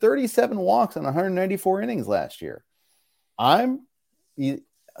 Only 37 walks on 194 innings last year.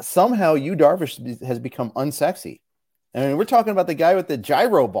 Somehow Yu Darvish has become unsexy. I mean, we're talking about the guy with the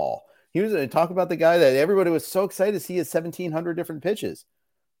gyro ball. He was talking about the guy that everybody was so excited to see his 1,700 different pitches.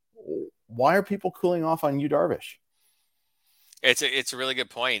 Why are people cooling off on Yu Darvish? It's a really good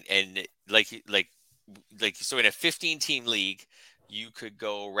point. And like so in a 15-team league, you could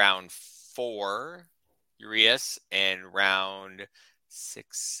go round 4 Urias and round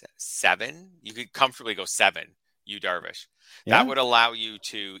 6, 7. You could comfortably go 7 Yu Darvish. Yeah. That would allow you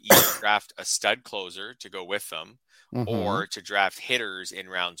to either draft a stud closer to go with them, or to draft hitters in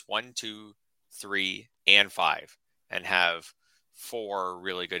rounds 1, 2, 3, and 5, and have 4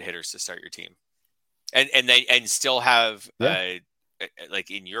 really good hitters to start your team. And still have like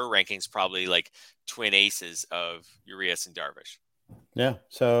in your rankings, probably like twin aces of Urias and Darvish. Yeah.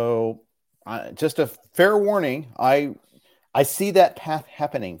 So just a fair warning. I see that path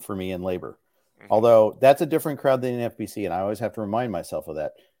happening for me in labor, although that's a different crowd than the NFBC. And I always have to remind myself of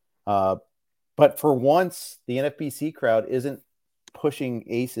that. But for once, the NFBC crowd isn't pushing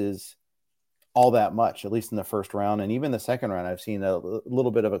aces all that much, at least in the first round. And even the second round, I've seen a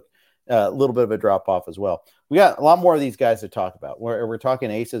little bit of a drop off as well. We got a lot more of these guys to talk about. We're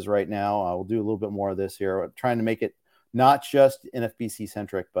talking aces right now. We'll do a little bit more of this here. We're trying to make it not just NFBC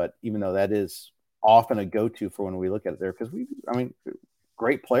centric, but even though that is often a go-to for when we look at it there, because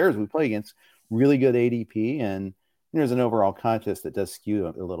great players we play against, really good ADP, and there's an overall contest that does skew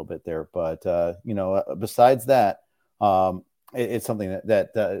a little bit there. But besides that, it's something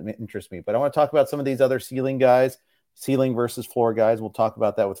that interests me. But I want to talk about some of these other ceiling guys. Ceiling versus floor guys. We'll talk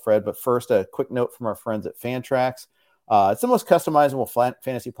about that with Fred. But first, a quick note from our friends at Fantrax. It's the most customizable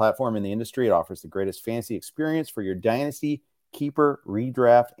fantasy platform in the industry. It offers the greatest fantasy experience for your dynasty, keeper,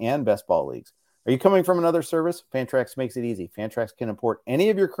 redraft, and best ball leagues. Are you coming from another service? Fantrax makes it easy. Fantrax can import any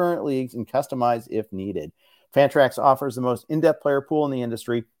of your current leagues and customize if needed. Fantrax offers the most in-depth player pool in the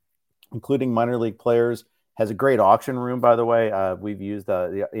industry, including minor league players. Has a great auction room, by the way. We've used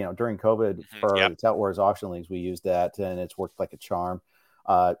during COVID for the Tout Wars auction leagues, we used that, and it's worked like a charm.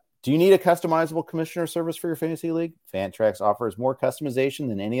 Do you need a customizable commissioner service for your fantasy league? Fantrax offers more customization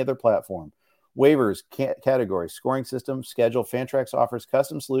than any other platform. Waivers, categories, scoring system, schedule. Fantrax offers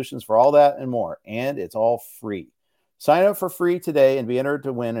custom solutions for all that and more, and it's all free. Sign up for free today and be entered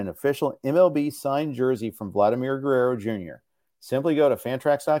to win an official MLB signed jersey from Vladimir Guerrero Jr. Simply go to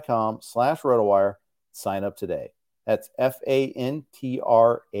fantrax.com/RotoWire. Sign up today. That's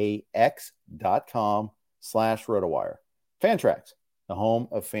fantrax.com/RotoWire. Fantrax, the home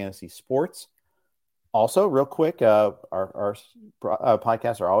of fantasy sports. Also, real quick, our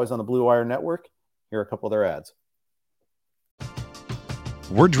podcasts are always on the Blue Wire Network. Here are a couple of their ads.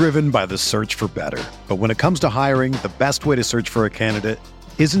 We're driven by the search for better. But when it comes to hiring, the best way to search for a candidate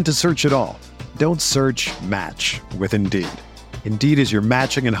isn't to search at all. Don't search, match with Indeed. Indeed is your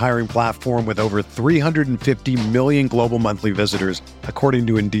matching and hiring platform with over 350 million global monthly visitors, according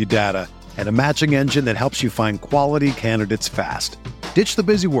to Indeed data, and a matching engine that helps you find quality candidates fast. Ditch the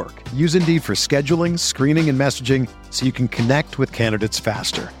busy work. Use Indeed for scheduling, screening, and messaging so you can connect with candidates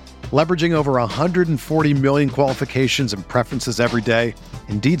faster. Leveraging over 140 million qualifications and preferences every day,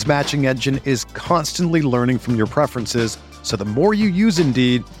 Indeed's matching engine is constantly learning from your preferences, so the more you use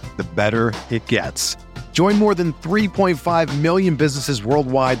Indeed, the better it gets. Join more than 3.5 million businesses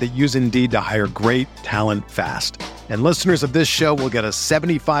worldwide that use Indeed to hire great talent fast. And listeners of this show will get a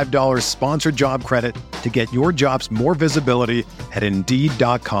 $75 sponsored job credit to get your jobs more visibility at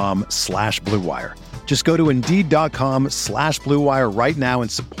Indeed.com/Blue Wire. Just go to Indeed.com/Blue Wire right now and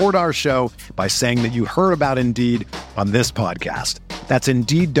support our show by saying that you heard about Indeed on this podcast. That's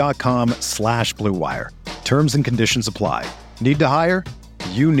Indeed.com/Blue Wire. Terms and conditions apply. Need to hire?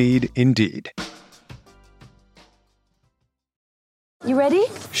 You need Indeed. You ready?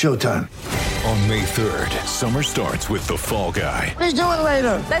 Showtime. On May 3rd, summer starts with The Fall Guy. Let's do it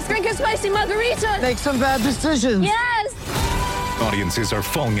later. Let's drink a spicy margarita. Make some bad decisions. Yes! Audiences are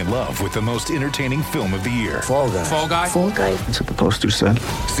falling in love with the most entertaining film of the year. Fall Guy. Fall Guy? Fall Guy. That's what the poster said.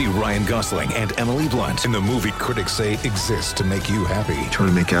 See Ryan Gosling and Emily Blunt in the movie critics say exists to make you happy. Trying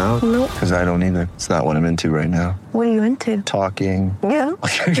to make it out? Nope. Because I don't either. It's not what I'm into right now. What are you into? Talking. Yeah.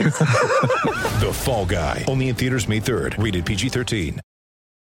 The Fall Guy. Only in theaters May 3rd. Rated PG-13.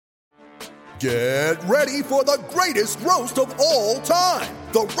 Get ready for the greatest roast of all time.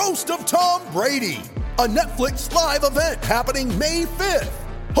 The Roast of Tom Brady. A Netflix live event happening May 5th.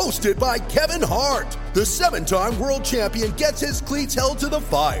 Hosted by Kevin Hart. The 7-time world champion gets his cleats held to the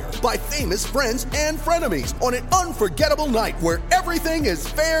fire by famous friends and frenemies on an unforgettable night where everything is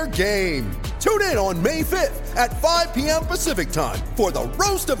fair game. Tune in on May 5th at 5 p.m. Pacific time for the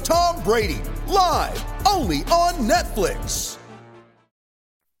Roast of Tom Brady. Live only on Netflix.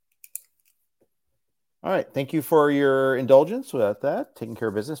 All right. Thank you for your indulgence with that. Taking care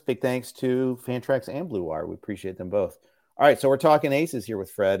of business. Big thanks to Fantrax and Blue Wire. We appreciate them both. All right. So we're talking aces here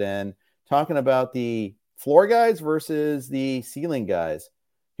with Fred and talking about the floor guys versus the ceiling guys.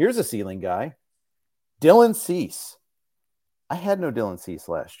 Here's a ceiling guy, Dylan Cease. I had no Dylan Cease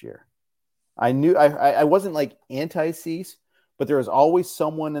last year. I knew I wasn't like anti-Cease, but there was always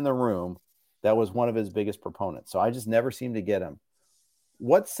someone in the room that was one of his biggest proponents. So I just never seemed to get him.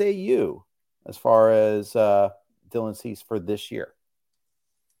 What say you as far as Dylan Cease for this year?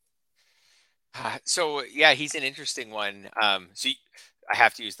 So, yeah, he's an interesting one. I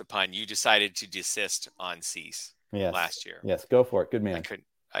have to use the pun. You decided to desist on Cease last year. Yes, go for it. Good man.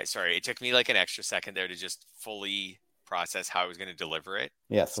 Sorry, it took me like an extra second there to just fully process how I was going to deliver it.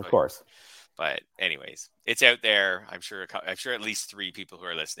 Yes, of course. But anyways, it's out there. I'm sure at least 3 people who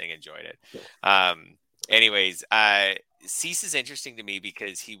are listening enjoyed it. Cease is interesting to me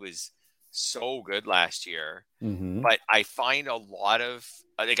because he was so good last year, but I find a lot of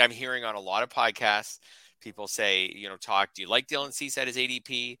I'm hearing on a lot of podcasts people say, do you like Dylan Cease at his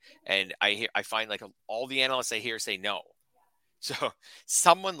ADP? And I find like all the analysts I hear say no. So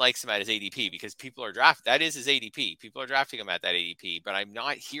someone likes him at his ADP because people are that is his ADP. People are drafting him at that ADP, but I'm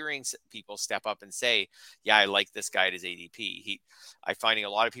not hearing people step up and say, yeah, I like this guy at his ADP. I'm finding a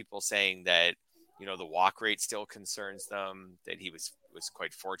lot of people saying that, the walk rate still concerns them, that he was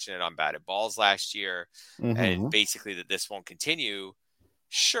quite fortunate on batted balls last year, and basically that this won't continue.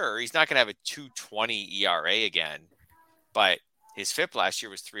 Sure, he's not going to have a 2.20 ERA again, but his FIP last year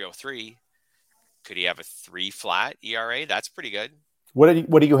was 3.03. Could he have a 3 flat ERA? That's pretty good. What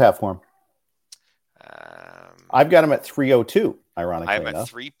do you have for him? I've got him at 3.02. Ironically, I have a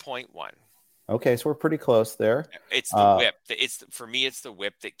 3.1. Okay, so we're pretty close there. It's the whip. For me, it's the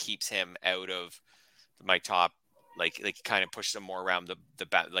whip that keeps him out of my top. Like kind of pushes him more around the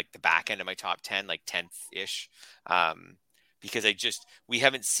back end of my top 10, like 10th ish. Because we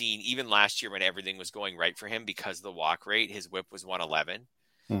haven't seen, even last year when everything was going right for him because of the walk rate, his whip was 111.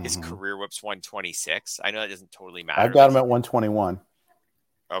 His career whip's 126. I know that doesn't totally matter. I've got him at 121.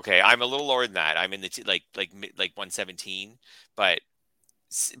 Okay, I'm a little lower than that. I'm in the like 117. But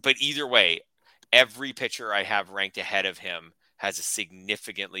either way, every pitcher I have ranked ahead of him has a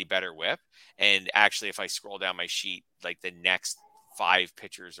significantly better whip. And actually, if I scroll down my sheet, like the next 5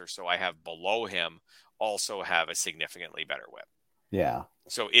 pitchers or so I have below him also have a significantly better whip. Yeah.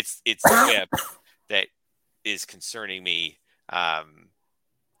 So it's the whip that is concerning me. That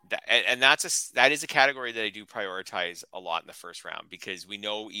is a category that I do prioritize a lot in the first round because we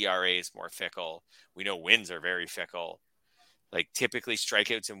know ERA is more fickle. We know wins are very fickle. Like typically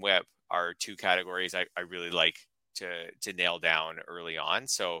strikeouts and whip are 2 categories I really like to nail down early on.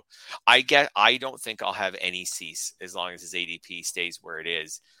 So I don't think I'll have any Cease as long as his ADP stays where it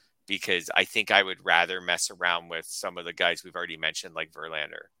is, because I think I would rather mess around with some of the guys we've already mentioned, like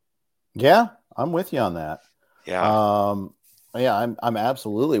Verlander. Yeah, I'm with you on that. Yeah. I'm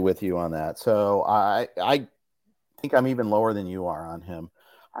absolutely with you on that. So I think I'm even lower than you are on him.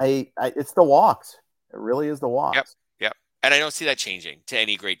 It's the walks. It really is the walks. Yep. And I don't see that changing to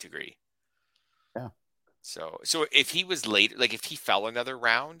any great degree. Yeah. So if he was late, like if he fell another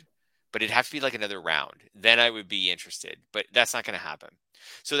round, but it'd have to be like another round. Then I would be interested, but that's not going to happen.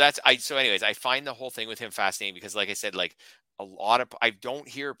 So anyways, I find the whole thing with him fascinating because, like I said, like I don't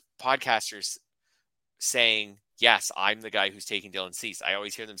hear podcasters saying, yes, I'm the guy who's taking Dylan Cease. I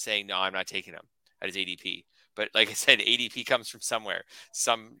always hear them saying, no, I'm not taking him at his ADP. But like I said, ADP comes from somewhere.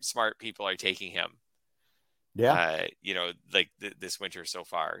 Some smart people are taking him. Yeah. This winter so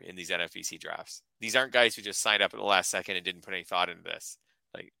far in these NFBC drafts. These aren't guys who just signed up at the last second and didn't put any thought into this.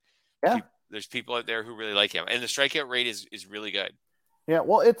 Like, there's people out there who really like him, and the strikeout rate is really good. Yeah,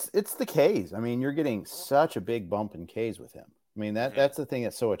 well, it's the Ks. I mean, you're getting such a big bump in Ks with him. I mean, that's the thing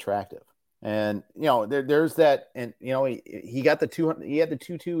that's so attractive. And there's that, and he got the 200. He had the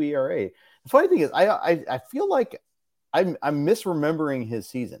 2.2 ERA. The funny thing is, I feel like I'm misremembering his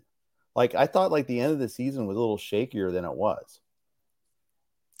season. Like I thought, like the end of the season was a little shakier than it was.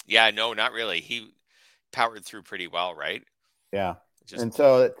 Yeah, no, not really. He powered through pretty well, right? Yeah. And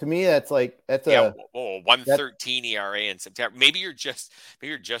so to me, that's 1.13 ERA in September. Maybe you're just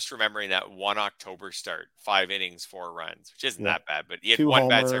remembering that one October start, 5 innings, 4 runs, which isn't that bad. But he had 2 one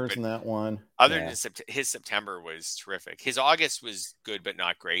bad homers start. In that one. Other than his September was terrific. His August was good, but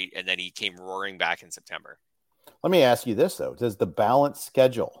not great. And then he came roaring back in September. Let me ask you this though: does the balanced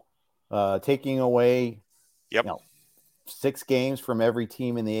schedule, taking away, 6 games from every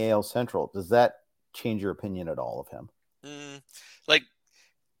team in the AL Central, does that change your opinion at all of him? Like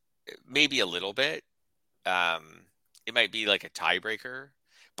maybe a little bit. It might be like a tiebreaker,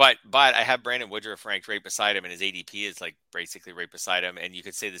 but I have Brandon Woodruff ranked right beside him, and his ADP is like basically right beside him. And you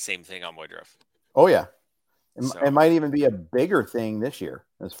could say the same thing on Woodruff. Oh yeah, it might even be a bigger thing this year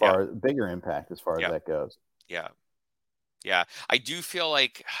as far as bigger impact as far as that goes. Yeah. Yeah. I do feel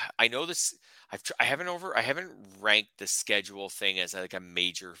like I know this. I haven't ranked the schedule thing as like a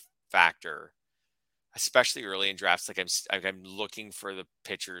major factor, especially early in drafts. Like I'm looking for the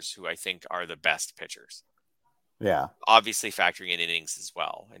pitchers who I think are the best pitchers. Yeah. Obviously factoring in innings as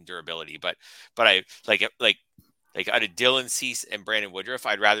well and durability, but I like out of Dylan Cease and Brandon Woodruff,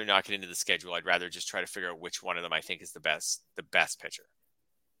 I'd rather not get into the schedule. I'd rather just try to figure out which one of them I think is the best pitcher.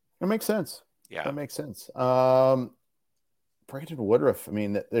 That makes sense. Yeah. That makes sense. Brandon Woodruff, I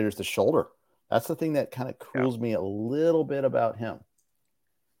mean, there's the shoulder. That's the thing that kind of cools me a little bit about him.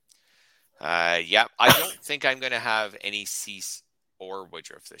 I don't think I'm going to have any Cease or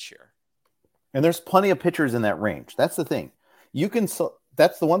Woodruff this year. And there's plenty of pitchers in that range. That's the thing.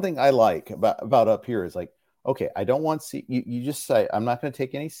 That's the one thing I like about up here is like, okay, I don't want you just say, I'm not going to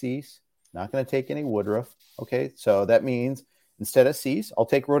take any Cease, not going to take any Woodruff. Okay. So that means instead of Cease, I'll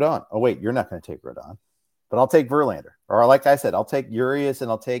take Rodon. Oh wait, you're not going to take Rodon, but I'll take Verlander. Or like I said, I'll take Urias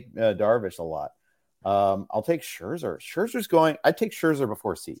and I'll take Darvish a lot. I'll take Scherzer. I'd take Scherzer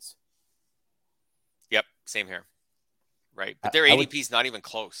before Cease. Yep, same here. Right, but their ADP is not even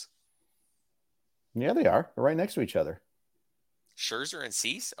close. Yeah, they are. They're right next to each other. Scherzer and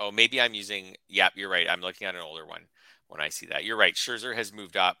Cease? Oh, maybe I'm using... Yep, you're right. I'm looking at an older one when I see that. You're right. Scherzer has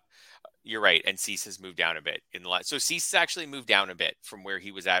moved up. You're right, and Cease has moved down a bit. So Cease has actually moved down a bit from where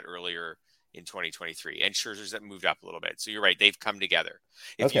he was at earlier in 2023, and Scherzer's moved up a little bit. So you're right. They've come together.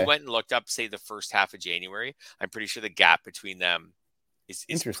 If you went and looked up, say, the first half of January, I'm pretty sure the gap between them is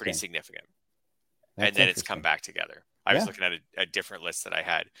pretty significant. And then it's come back together. I was looking at a different list that I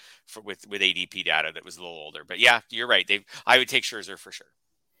had with ADP data that was a little older. But yeah, you're right. I would take Scherzer for sure.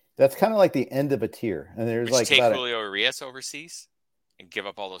 That's kind of like the end of a tier. And there's would you take Julio Urias overseas and give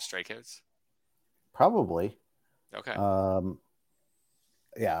up all those strikeouts? Probably. Okay.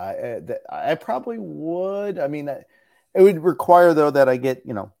 I probably would. I mean, it would require though that I get,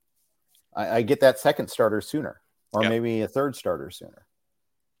 I get that second starter sooner, or maybe a third starter sooner,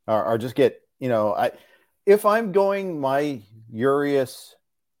 or just get, if I'm going my Urias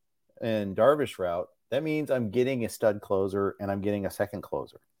and Darvish route, that means I'm getting a stud closer and I'm getting a second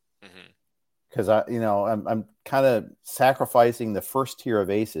closer. Because I'm kind of sacrificing the first tier of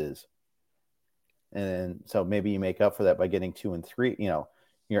aces, and so maybe you make up for that by getting 2 and 3.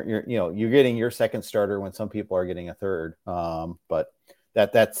 You're getting your second starter when some people are getting a third. But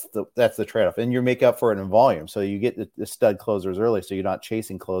that's the trade-off, and you make up for it in volume. So you get the stud closers early, so you're not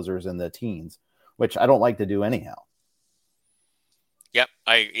chasing closers in the teens, which I don't like to do anyhow. Yep.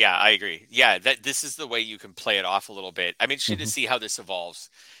 I agree. Yeah. This is the way you can play it off a little bit. I'm interested to see how this evolves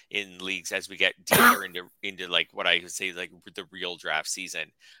in leagues as we get deeper into like what I would say, like the real draft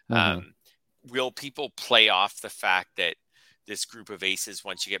season. Will people play off the fact that this group of aces,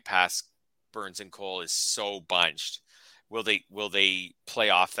 once you get past Burns and Cole, is so bunched? Will they play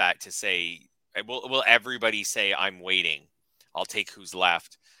off that to say, will everybody say, I'm waiting I'll take who's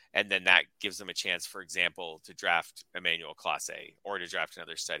left. And then that gives them a chance, for example, to draft Emmanuel Clase or to draft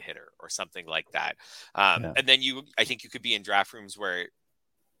another stud hitter or something like that. And then I think you could be in draft rooms where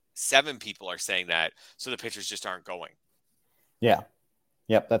 7 people are saying that, so the pitchers just aren't going. Yeah.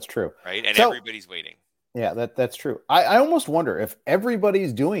 Yep, that's true. Right. And everybody's waiting. Yeah, that's true. I almost wonder if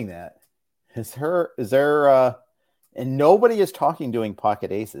everybody's doing that. Is there and nobody is doing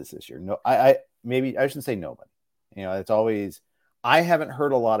pocket aces this year. No, I shouldn't say nobody. It's always, I haven't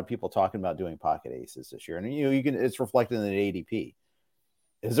heard a lot of people talking about doing pocket aces this year. And it's reflected in the ADP.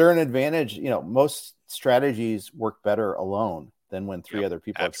 Is there an advantage? Most strategies work better alone than when 3 other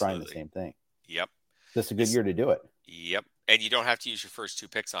people are trying the same thing. Yep. This is a good year to do it. Yep. And you don't have to use your first 2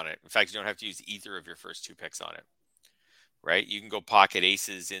 picks on it. In fact, you don't have to use either of your first 2 picks on it. Right? You can go pocket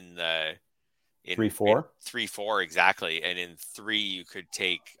aces in 3-4. 3-4, exactly. And in 3, you could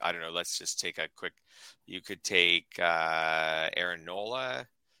take, I don't know, let's just take you could take Aaron Nola.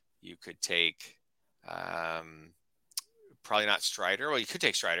 You could take probably not Strider. Well, you could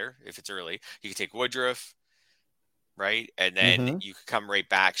take Strider if it's early. You could take Woodruff. Right. And then you could come right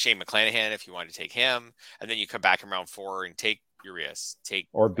back. Shane McClanahan, if you wanted to take him. And then you come back in round 4 and take Urias.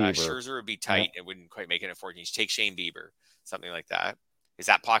 Or Bieber. Scherzer would be tight. It wouldn't quite make it a 14. You take Shane Bieber, something like that. Is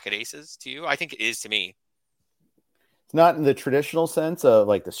that pocket aces to you? I think it is to me. It's not in the traditional sense of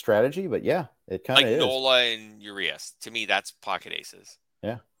like the strategy, but yeah, it kind of is. Like Nola and Urias. To me, that's pocket aces.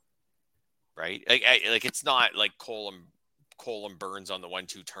 Yeah. Right. Like it's not like Cole and Burns on the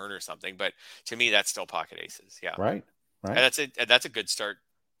 1-2 turn or something, but to me that's still pocket aces. Yeah. Right. And that's a good start.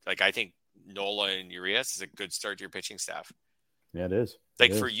 Like I think Nola and Urias is a good start to your pitching staff. Yeah, it is.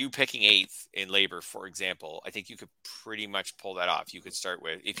 Like for you picking 8th in labor, for example, I think you could pretty much pull that off. You could start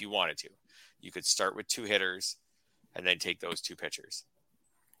with, if you wanted to, you could start with 2 hitters and then take those 2 pitchers.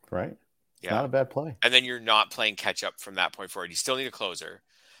 Right. It's not a bad play. And then you're not playing catch up from that point forward. You still need a closer,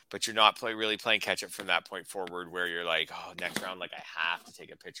 but you're not really playing catch up from that point forward where you're like, oh, next round, like I have to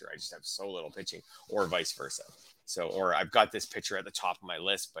take a pitcher. I just have so little pitching, or vice versa. So, or I've got this pitcher at the top of my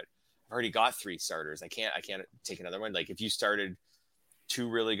list, but I've already got 3 starters. I can't take another one. Like if you started 2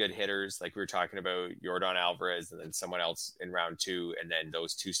 really good hitters, like we were talking about Yordan Alvarez and then someone else in round 2, and then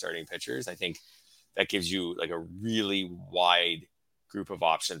those 2 starting pitchers, I think that gives you like a really wide group of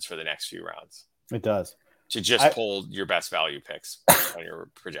options for the next few rounds. It does. To just pull your best value picks on your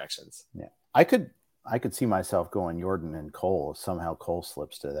projections. Yeah. I could see myself going Yordan and Cole. Somehow Cole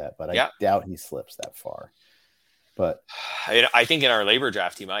slips to that, but I doubt he slips that far. But I think in our labor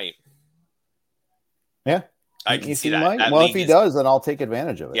draft, he might. Yeah. I can see that. Well, if he does, then I'll take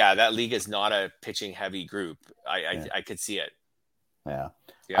advantage of it. Yeah. That league is not a pitching heavy group. I could see it. Yeah.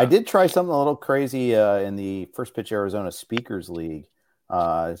 I did try something a little crazy in the First Pitch Arizona Speakers League.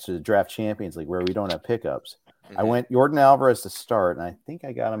 It's a Draft Champions League where we don't have pickups. Mm-hmm. I went Yordan Alvarez to start, and I think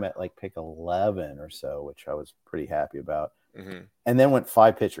I got him at like pick 11 or so, which I was pretty happy about. Mm-hmm. And then went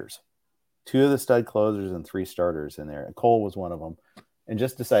 5 pitchers, 2 of the stud closers and 3 starters in there. And Cole was one of them. And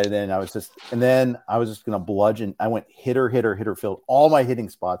just decided then I was just going to bludgeon. I went hitter, filled all my hitting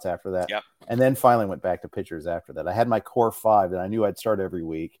spots after that. Yep. And then finally went back to pitchers after that. I had my core 5 that I knew I'd start every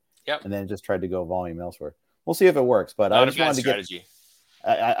week. Yep. And then just tried to go volume elsewhere. We'll see if it works. But not I just wanted to strategy.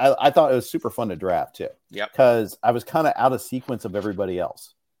 I thought it was super fun to draft too. Yeah. Because I was kind of out of sequence of everybody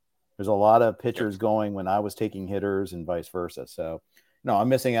else. There's a lot of pitchers going when I was taking hitters and vice versa. So, I'm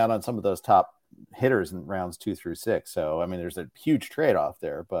missing out on some of those top hitters in rounds 2 through 6. So, I mean, there's a huge trade-off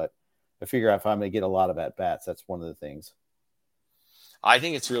there, but I figure if I'm going to get a lot of at-bats, that's one of the things. I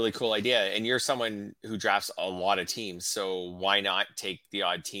think it's a really cool idea. And you're someone who drafts a lot of teams. So why not take the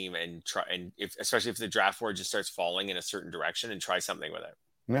odd team and try, and especially if the draft board just starts falling in a certain direction, and try something with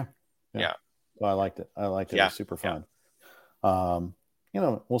it. Yeah. Well, I liked it. It was super fun.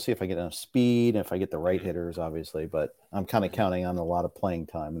 We'll see if I get enough speed, if I get the right hitters, obviously, but I'm kind of counting on a lot of playing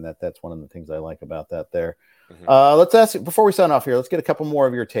time, and that's one of the things I like about that there. Mm-hmm. Let's ask, before we sign off here, let's get a couple more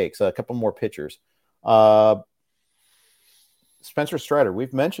of your takes, a couple more pitchers. Spencer Strider,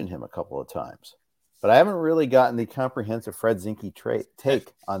 we've mentioned him a couple of times, but I haven't really gotten the comprehensive Fred Zinke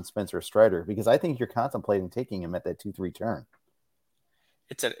take on Spencer Strider, because I think you're contemplating taking him at that 2-3 turn.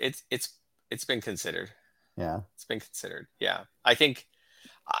 It's been considered. Yeah. It's been considered. Yeah. I think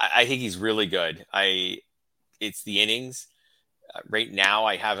he's really good. It's the innings. Right now,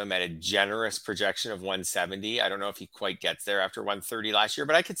 I have him at a generous projection of 170. I don't know if he quite gets there after 130 last year,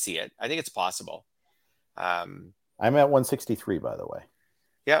 but I could see it. I think it's possible. I'm at 163, by the way.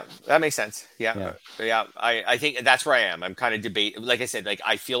 Yeah, that makes sense. Yeah. I think that's where I am. I'm kind of debating. Like I said,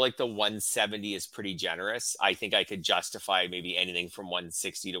 I feel like the 170 is pretty generous. I think I could justify maybe anything from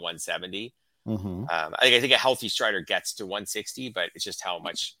 160 to 170. I think a healthy Strider gets to 160, but it's just how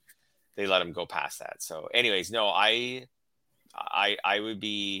much they let him go past that. So anyways, no, I would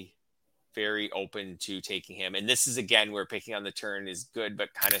be very open to taking him. And this is, again, where picking on the turn is good,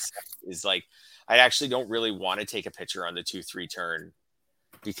 but kind of is like, I actually don't really want to take a pitcher on the 2-3 turn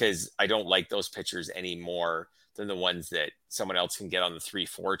because I don't like those pitchers any more than the ones that someone else can get on the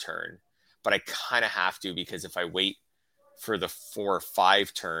 3-4 turn. But I kind of have to, because if I wait for the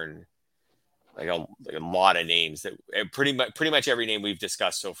 4-5 turn, like a lot of names that pretty much every name we've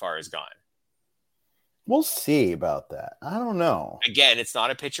discussed so far is gone. We'll see about that. I don't know. Again, it's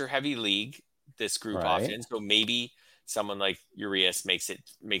not a pitcher heavy league, this group Right. often. So maybe someone like Urias makes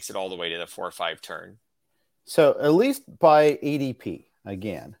it all the way to the 4-5 turn. So at least by ADP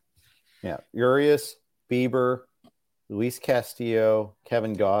again. Yeah. Urias, Bieber, Luis Castillo,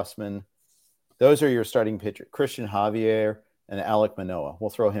 Kevin Gausman. Those are your starting pitchers. Christian Javier and Alek Manoah. We'll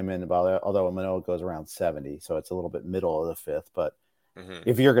throw him in, although Manoah goes around 70. So it's a little bit middle of the fifth, but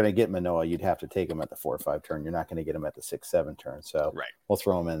if you're going to get Manoah, you'd have to take him at the 4-5 turn. You're not going to get him at the 6-7 turn. So We'll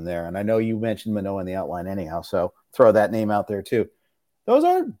throw him in there. And I know you mentioned Manoah in the outline anyhow, so throw that name out there too. Those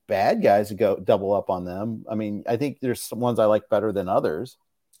aren't bad guys to go double up on them. I mean, I think there's some ones I like better than others.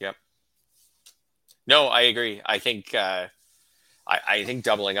 Yep. No, I agree. I think I think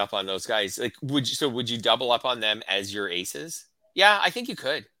doubling up on those guys, like, would you double up on them as your aces? Yeah, I think you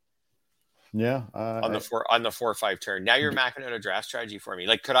could. Yeah, on the 4-5 turn. Now you're mapping out a draft strategy for me.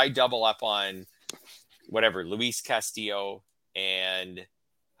 Like, could I double up on whatever Luis Castillo and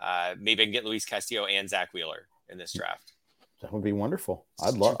maybe I can get Luis Castillo and Zach Wheeler in this draft? That would be wonderful.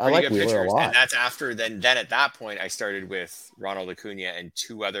 I like Wheeler pitchers. A lot. And that's after then at that point I started with Ronald Acuna and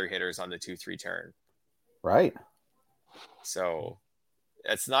 2 other hitters on the 2-3 turn. Right. So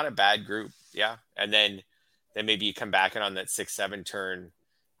it's not a bad group. Yeah. And then maybe you come back and on that 6-7 turn.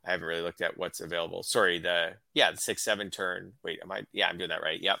 I haven't really looked at what's available. Sorry, the 6-7 turn. Wait, I'm doing that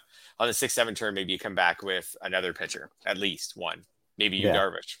right. Yep. On the 6-7 turn, maybe you come back with another pitcher, at least one. Maybe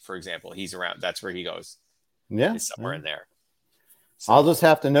Darvish, for example. He's around. That's where he goes. Yeah. He's somewhere in there. So, I'll just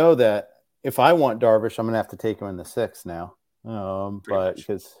have to know that if I want Darvish, I'm going to have to take him in the 6th now. But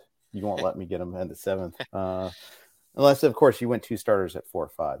because you won't let me get him in the 7th. Unless, of course, you went 2 starters at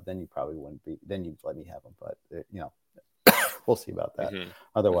 4-5. Then you probably wouldn't be. Then you'd let me have him. But, we'll see about that.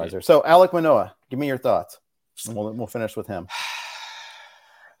 Otherwise, so Alek Manoah, give me your thoughts. And we'll finish with him.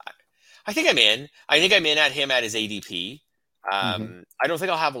 I think I'm in. I think I'm in at him at his ADP. I don't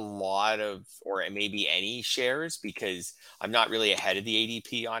think I'll have a lot of, or maybe any shares because I'm not really ahead of the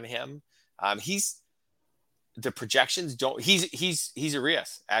ADP on him. The projections don't. He's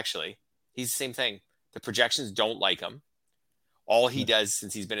Urias actually. He's the same thing. The projections don't like him. All he does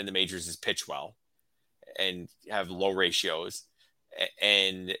since he's been in the majors is pitch well and have low ratios,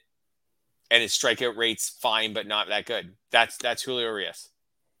 and his strikeout rate's fine, but not that good. That's Julio Urias.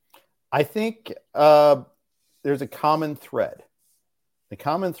 I think there's a common thread. The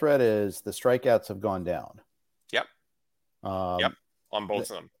common thread is the strikeouts have gone down. Yep. On both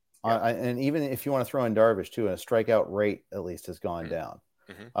of them. And even if you want to throw in Darvish too, a strikeout rate at least has gone down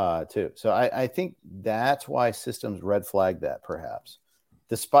too. So I think that's why systems red flag that perhaps.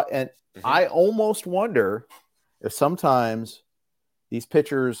 I almost wonder if sometimes these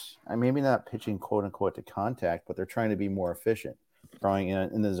pitchers, maybe not pitching quote unquote to contact, but they're trying to be more efficient, throwing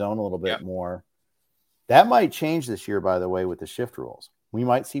in the zone a little bit more. That might change this year, by the way, with the shift rules. We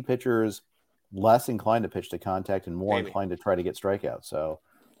might see pitchers less inclined to pitch to contact and more inclined to try to get strikeouts. So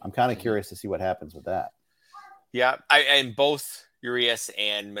I'm kind of curious to see what happens with that. Yeah. And both Urias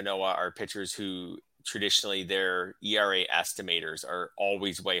and Manoah are pitchers who traditionally their ERA estimators are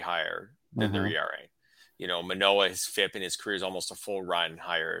always way higher than their ERA. Manoah, his FIP in his career is almost a full run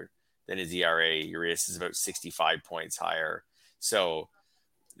higher than his ERA. Urias is about 65 points higher. So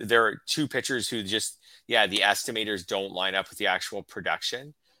there are 2 pitchers who just, the estimators don't line up with the actual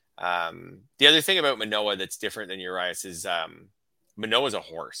production. The other thing about Manoah that's different than Urias is Manoah's a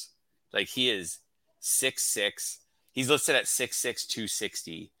horse. Like, he is 6'6". He's listed at 6'6",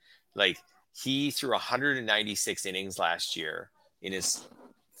 260. Like, he threw 196 innings last year in his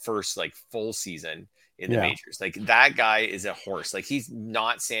first full season in the majors. Like, that guy is a horse. Like, he's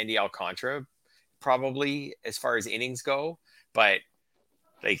not Sandy Alcantara probably as far as innings go, but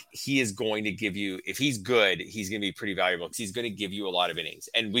he is going to give you, if he's good, he's going to be pretty valuable because he's going to give you a lot of innings.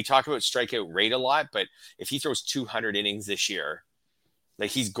 And we talk about strikeout rate a lot, but if he throws 200 innings this year,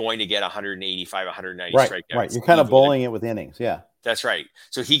 he's going to get 185, 190 strikeouts. Right. You're kind of bowling it with innings. Yeah. That's right.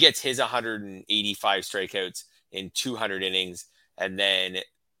 So he gets his 185 strikeouts in 200 innings. And then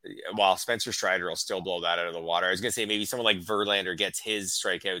while Spencer Strider will still blow that out of the water. I was going to say maybe someone like Verlander gets his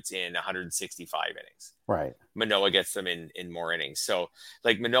strikeouts in 165 innings. Right. Manoah gets them in more innings. So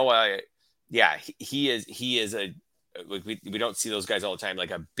like Manoah, yeah, he is a, like we don't see those guys all the time,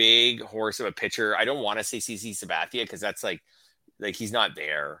 like a big horse of a pitcher. I don't want to say CC Sabathia because that's like he's not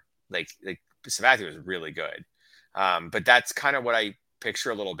there. Like Sabathia was really good. But that's kind of what I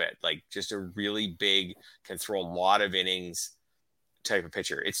picture a little bit, like just a really big, can throw a lot of innings type of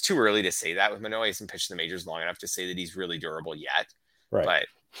pitcher. It's too early to say that with Manoah. He hasn't pitched the majors long enough to say that he's really durable yet. Right. But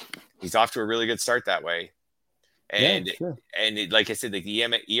he's off to a really good start that way. And yeah, sure. Like I said, like the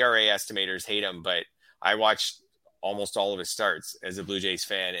ERA estimators hate him, but I watched almost all of his starts as a Blue Jays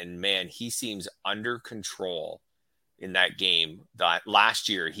fan, and man, he seems under control in that game. That last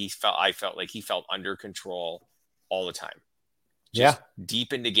year, I felt like he felt under control all the time. Just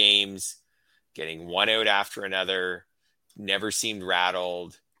deep into games, getting one out after another, never seemed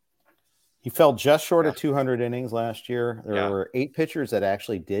rattled. He fell just short of 200 innings last year. There were 8 pitchers that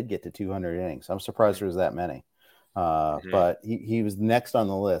actually did get to 200 innings. I'm surprised there was that many. But he was next on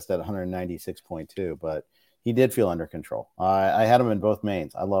the list at 196.2, but he did feel under control. I had him in both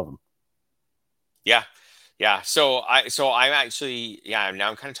mains. I love him. Yeah. Yeah. So I'm actually, now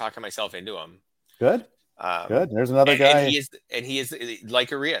I'm kind of talking myself into him. Good. Good. There's another guy. And he is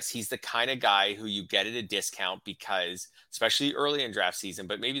like Arias. He's the kind of guy who you get at a discount because, especially early in draft season,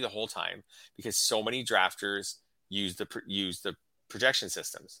 but maybe the whole time, because so many drafters use the projection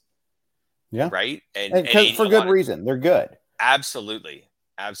systems. Yeah. Right. And for good reason. They're good. Absolutely.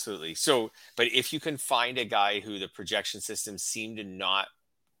 So, but if you can find a guy who the projection systems seem to not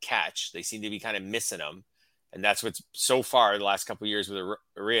catch, they seem to be kind of missing them. And that's what's so far the last couple of years with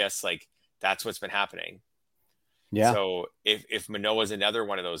Arias, like that's what's been happening. Yeah. So if Manoah's another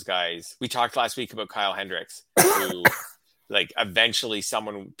one of those guys, we talked last week about Kyle Hendricks, who like eventually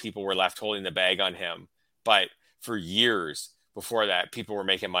people were left holding the bag on him. But for years before that, people were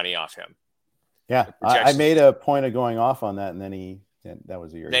making money off him. Yeah. I made a point of going off on that. And then that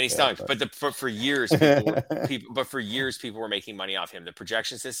was a year. Then he stunk. But for years, people were making money off him. The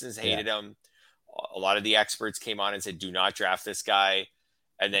projection systems hated him. A lot of the experts came on and said, do not draft this guy.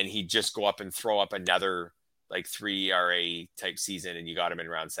 And then he'd just go up and throw up another like 3 ERA type season, and you got him in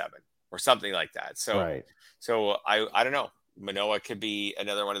round 7 or something like that. So, So I don't know. Manoah could be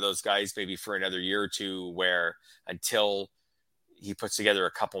another one of those guys, maybe for another year or two, where until he puts together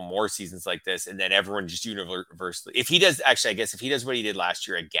a couple more seasons like this, and then everyone just universally, if he does what he did last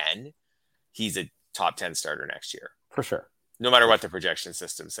year again, he's a top 10 starter next year for sure. No matter what the projection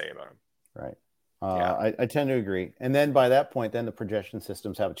systems say about him. Right. I tend to agree. And then by that point, then the projection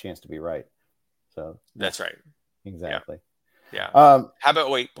systems have a chance to be right. So that's right. Exactly. Yeah. How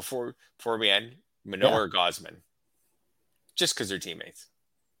about before we end, Manoah or Gausman? Just because they're teammates.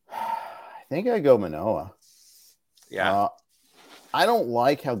 I think I go Manoah. Yeah. I don't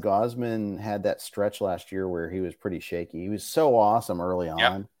like how Gausman had that stretch last year where he was pretty shaky. He was so awesome early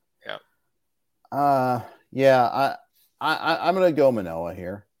on. Yeah. I'm going to go Manoah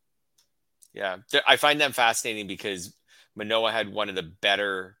here. Yeah. I find them fascinating because Manoah had one of the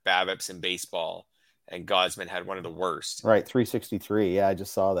better BABIPs in baseball, and Gausman had one of the worst. Right, 363. Yeah, I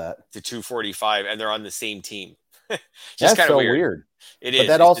just saw that. To 245, and they're on the same team. That's kind of so weird. It is. But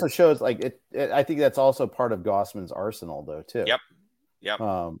that also shows, like, I think that's also part of Gausman's arsenal, though, too. Yep.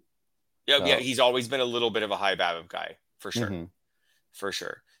 Yeah, he's always been a little bit of a high BABIP guy, for sure. Mm-hmm. For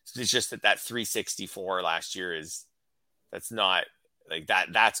sure. It's just that 364 last year that's not like that.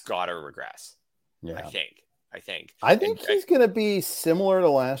 That's got to regress. Yeah. I think he's going to be similar to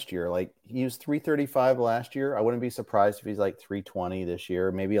last year. Like he was 335 last year. I wouldn't be surprised if he's like 320 this year,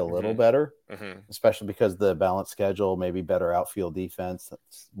 maybe a little better, especially because the balanced schedule, maybe better outfield defense,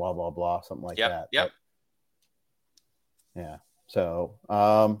 blah, blah, blah, something like that. Yep. But, yeah. So,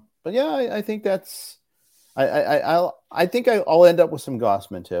 but yeah, I think that's, I think I'll end up with some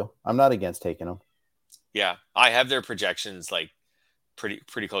Gausman too. I'm not against taking them. Yeah. I have their projections like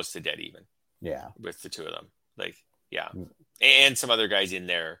pretty close to dead even. Yeah. With the two of them. Like, yeah. And some other guys in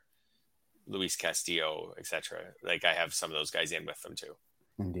there, Luis Castillo, etc. Like I have some of those guys in with them too.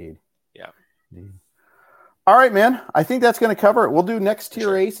 Indeed. Yeah. Indeed. All right, man. I think that's going to cover it. We'll do next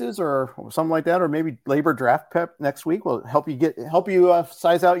tier aces or something like that, or maybe labor draft prep next week. We'll help you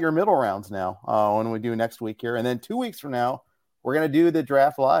size out your middle rounds now when we do next week here. And then 2 weeks from now, we're going to do the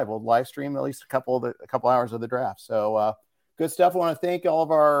draft live. We'll live stream at least a couple hours of the draft. So, good stuff. I want to thank all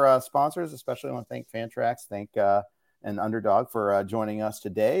of our sponsors, especially I want to thank Fantrax, and Underdog for joining us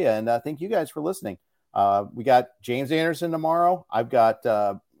today. And thank you guys for listening. We got James Anderson tomorrow. I've got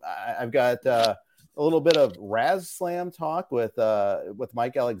a little bit of Raz Slam talk with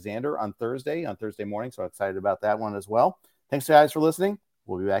Mike Alexander on Thursday morning. So excited about that one as well. Thanks guys for listening.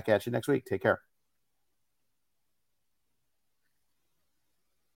 We'll be back at you next week. Take care.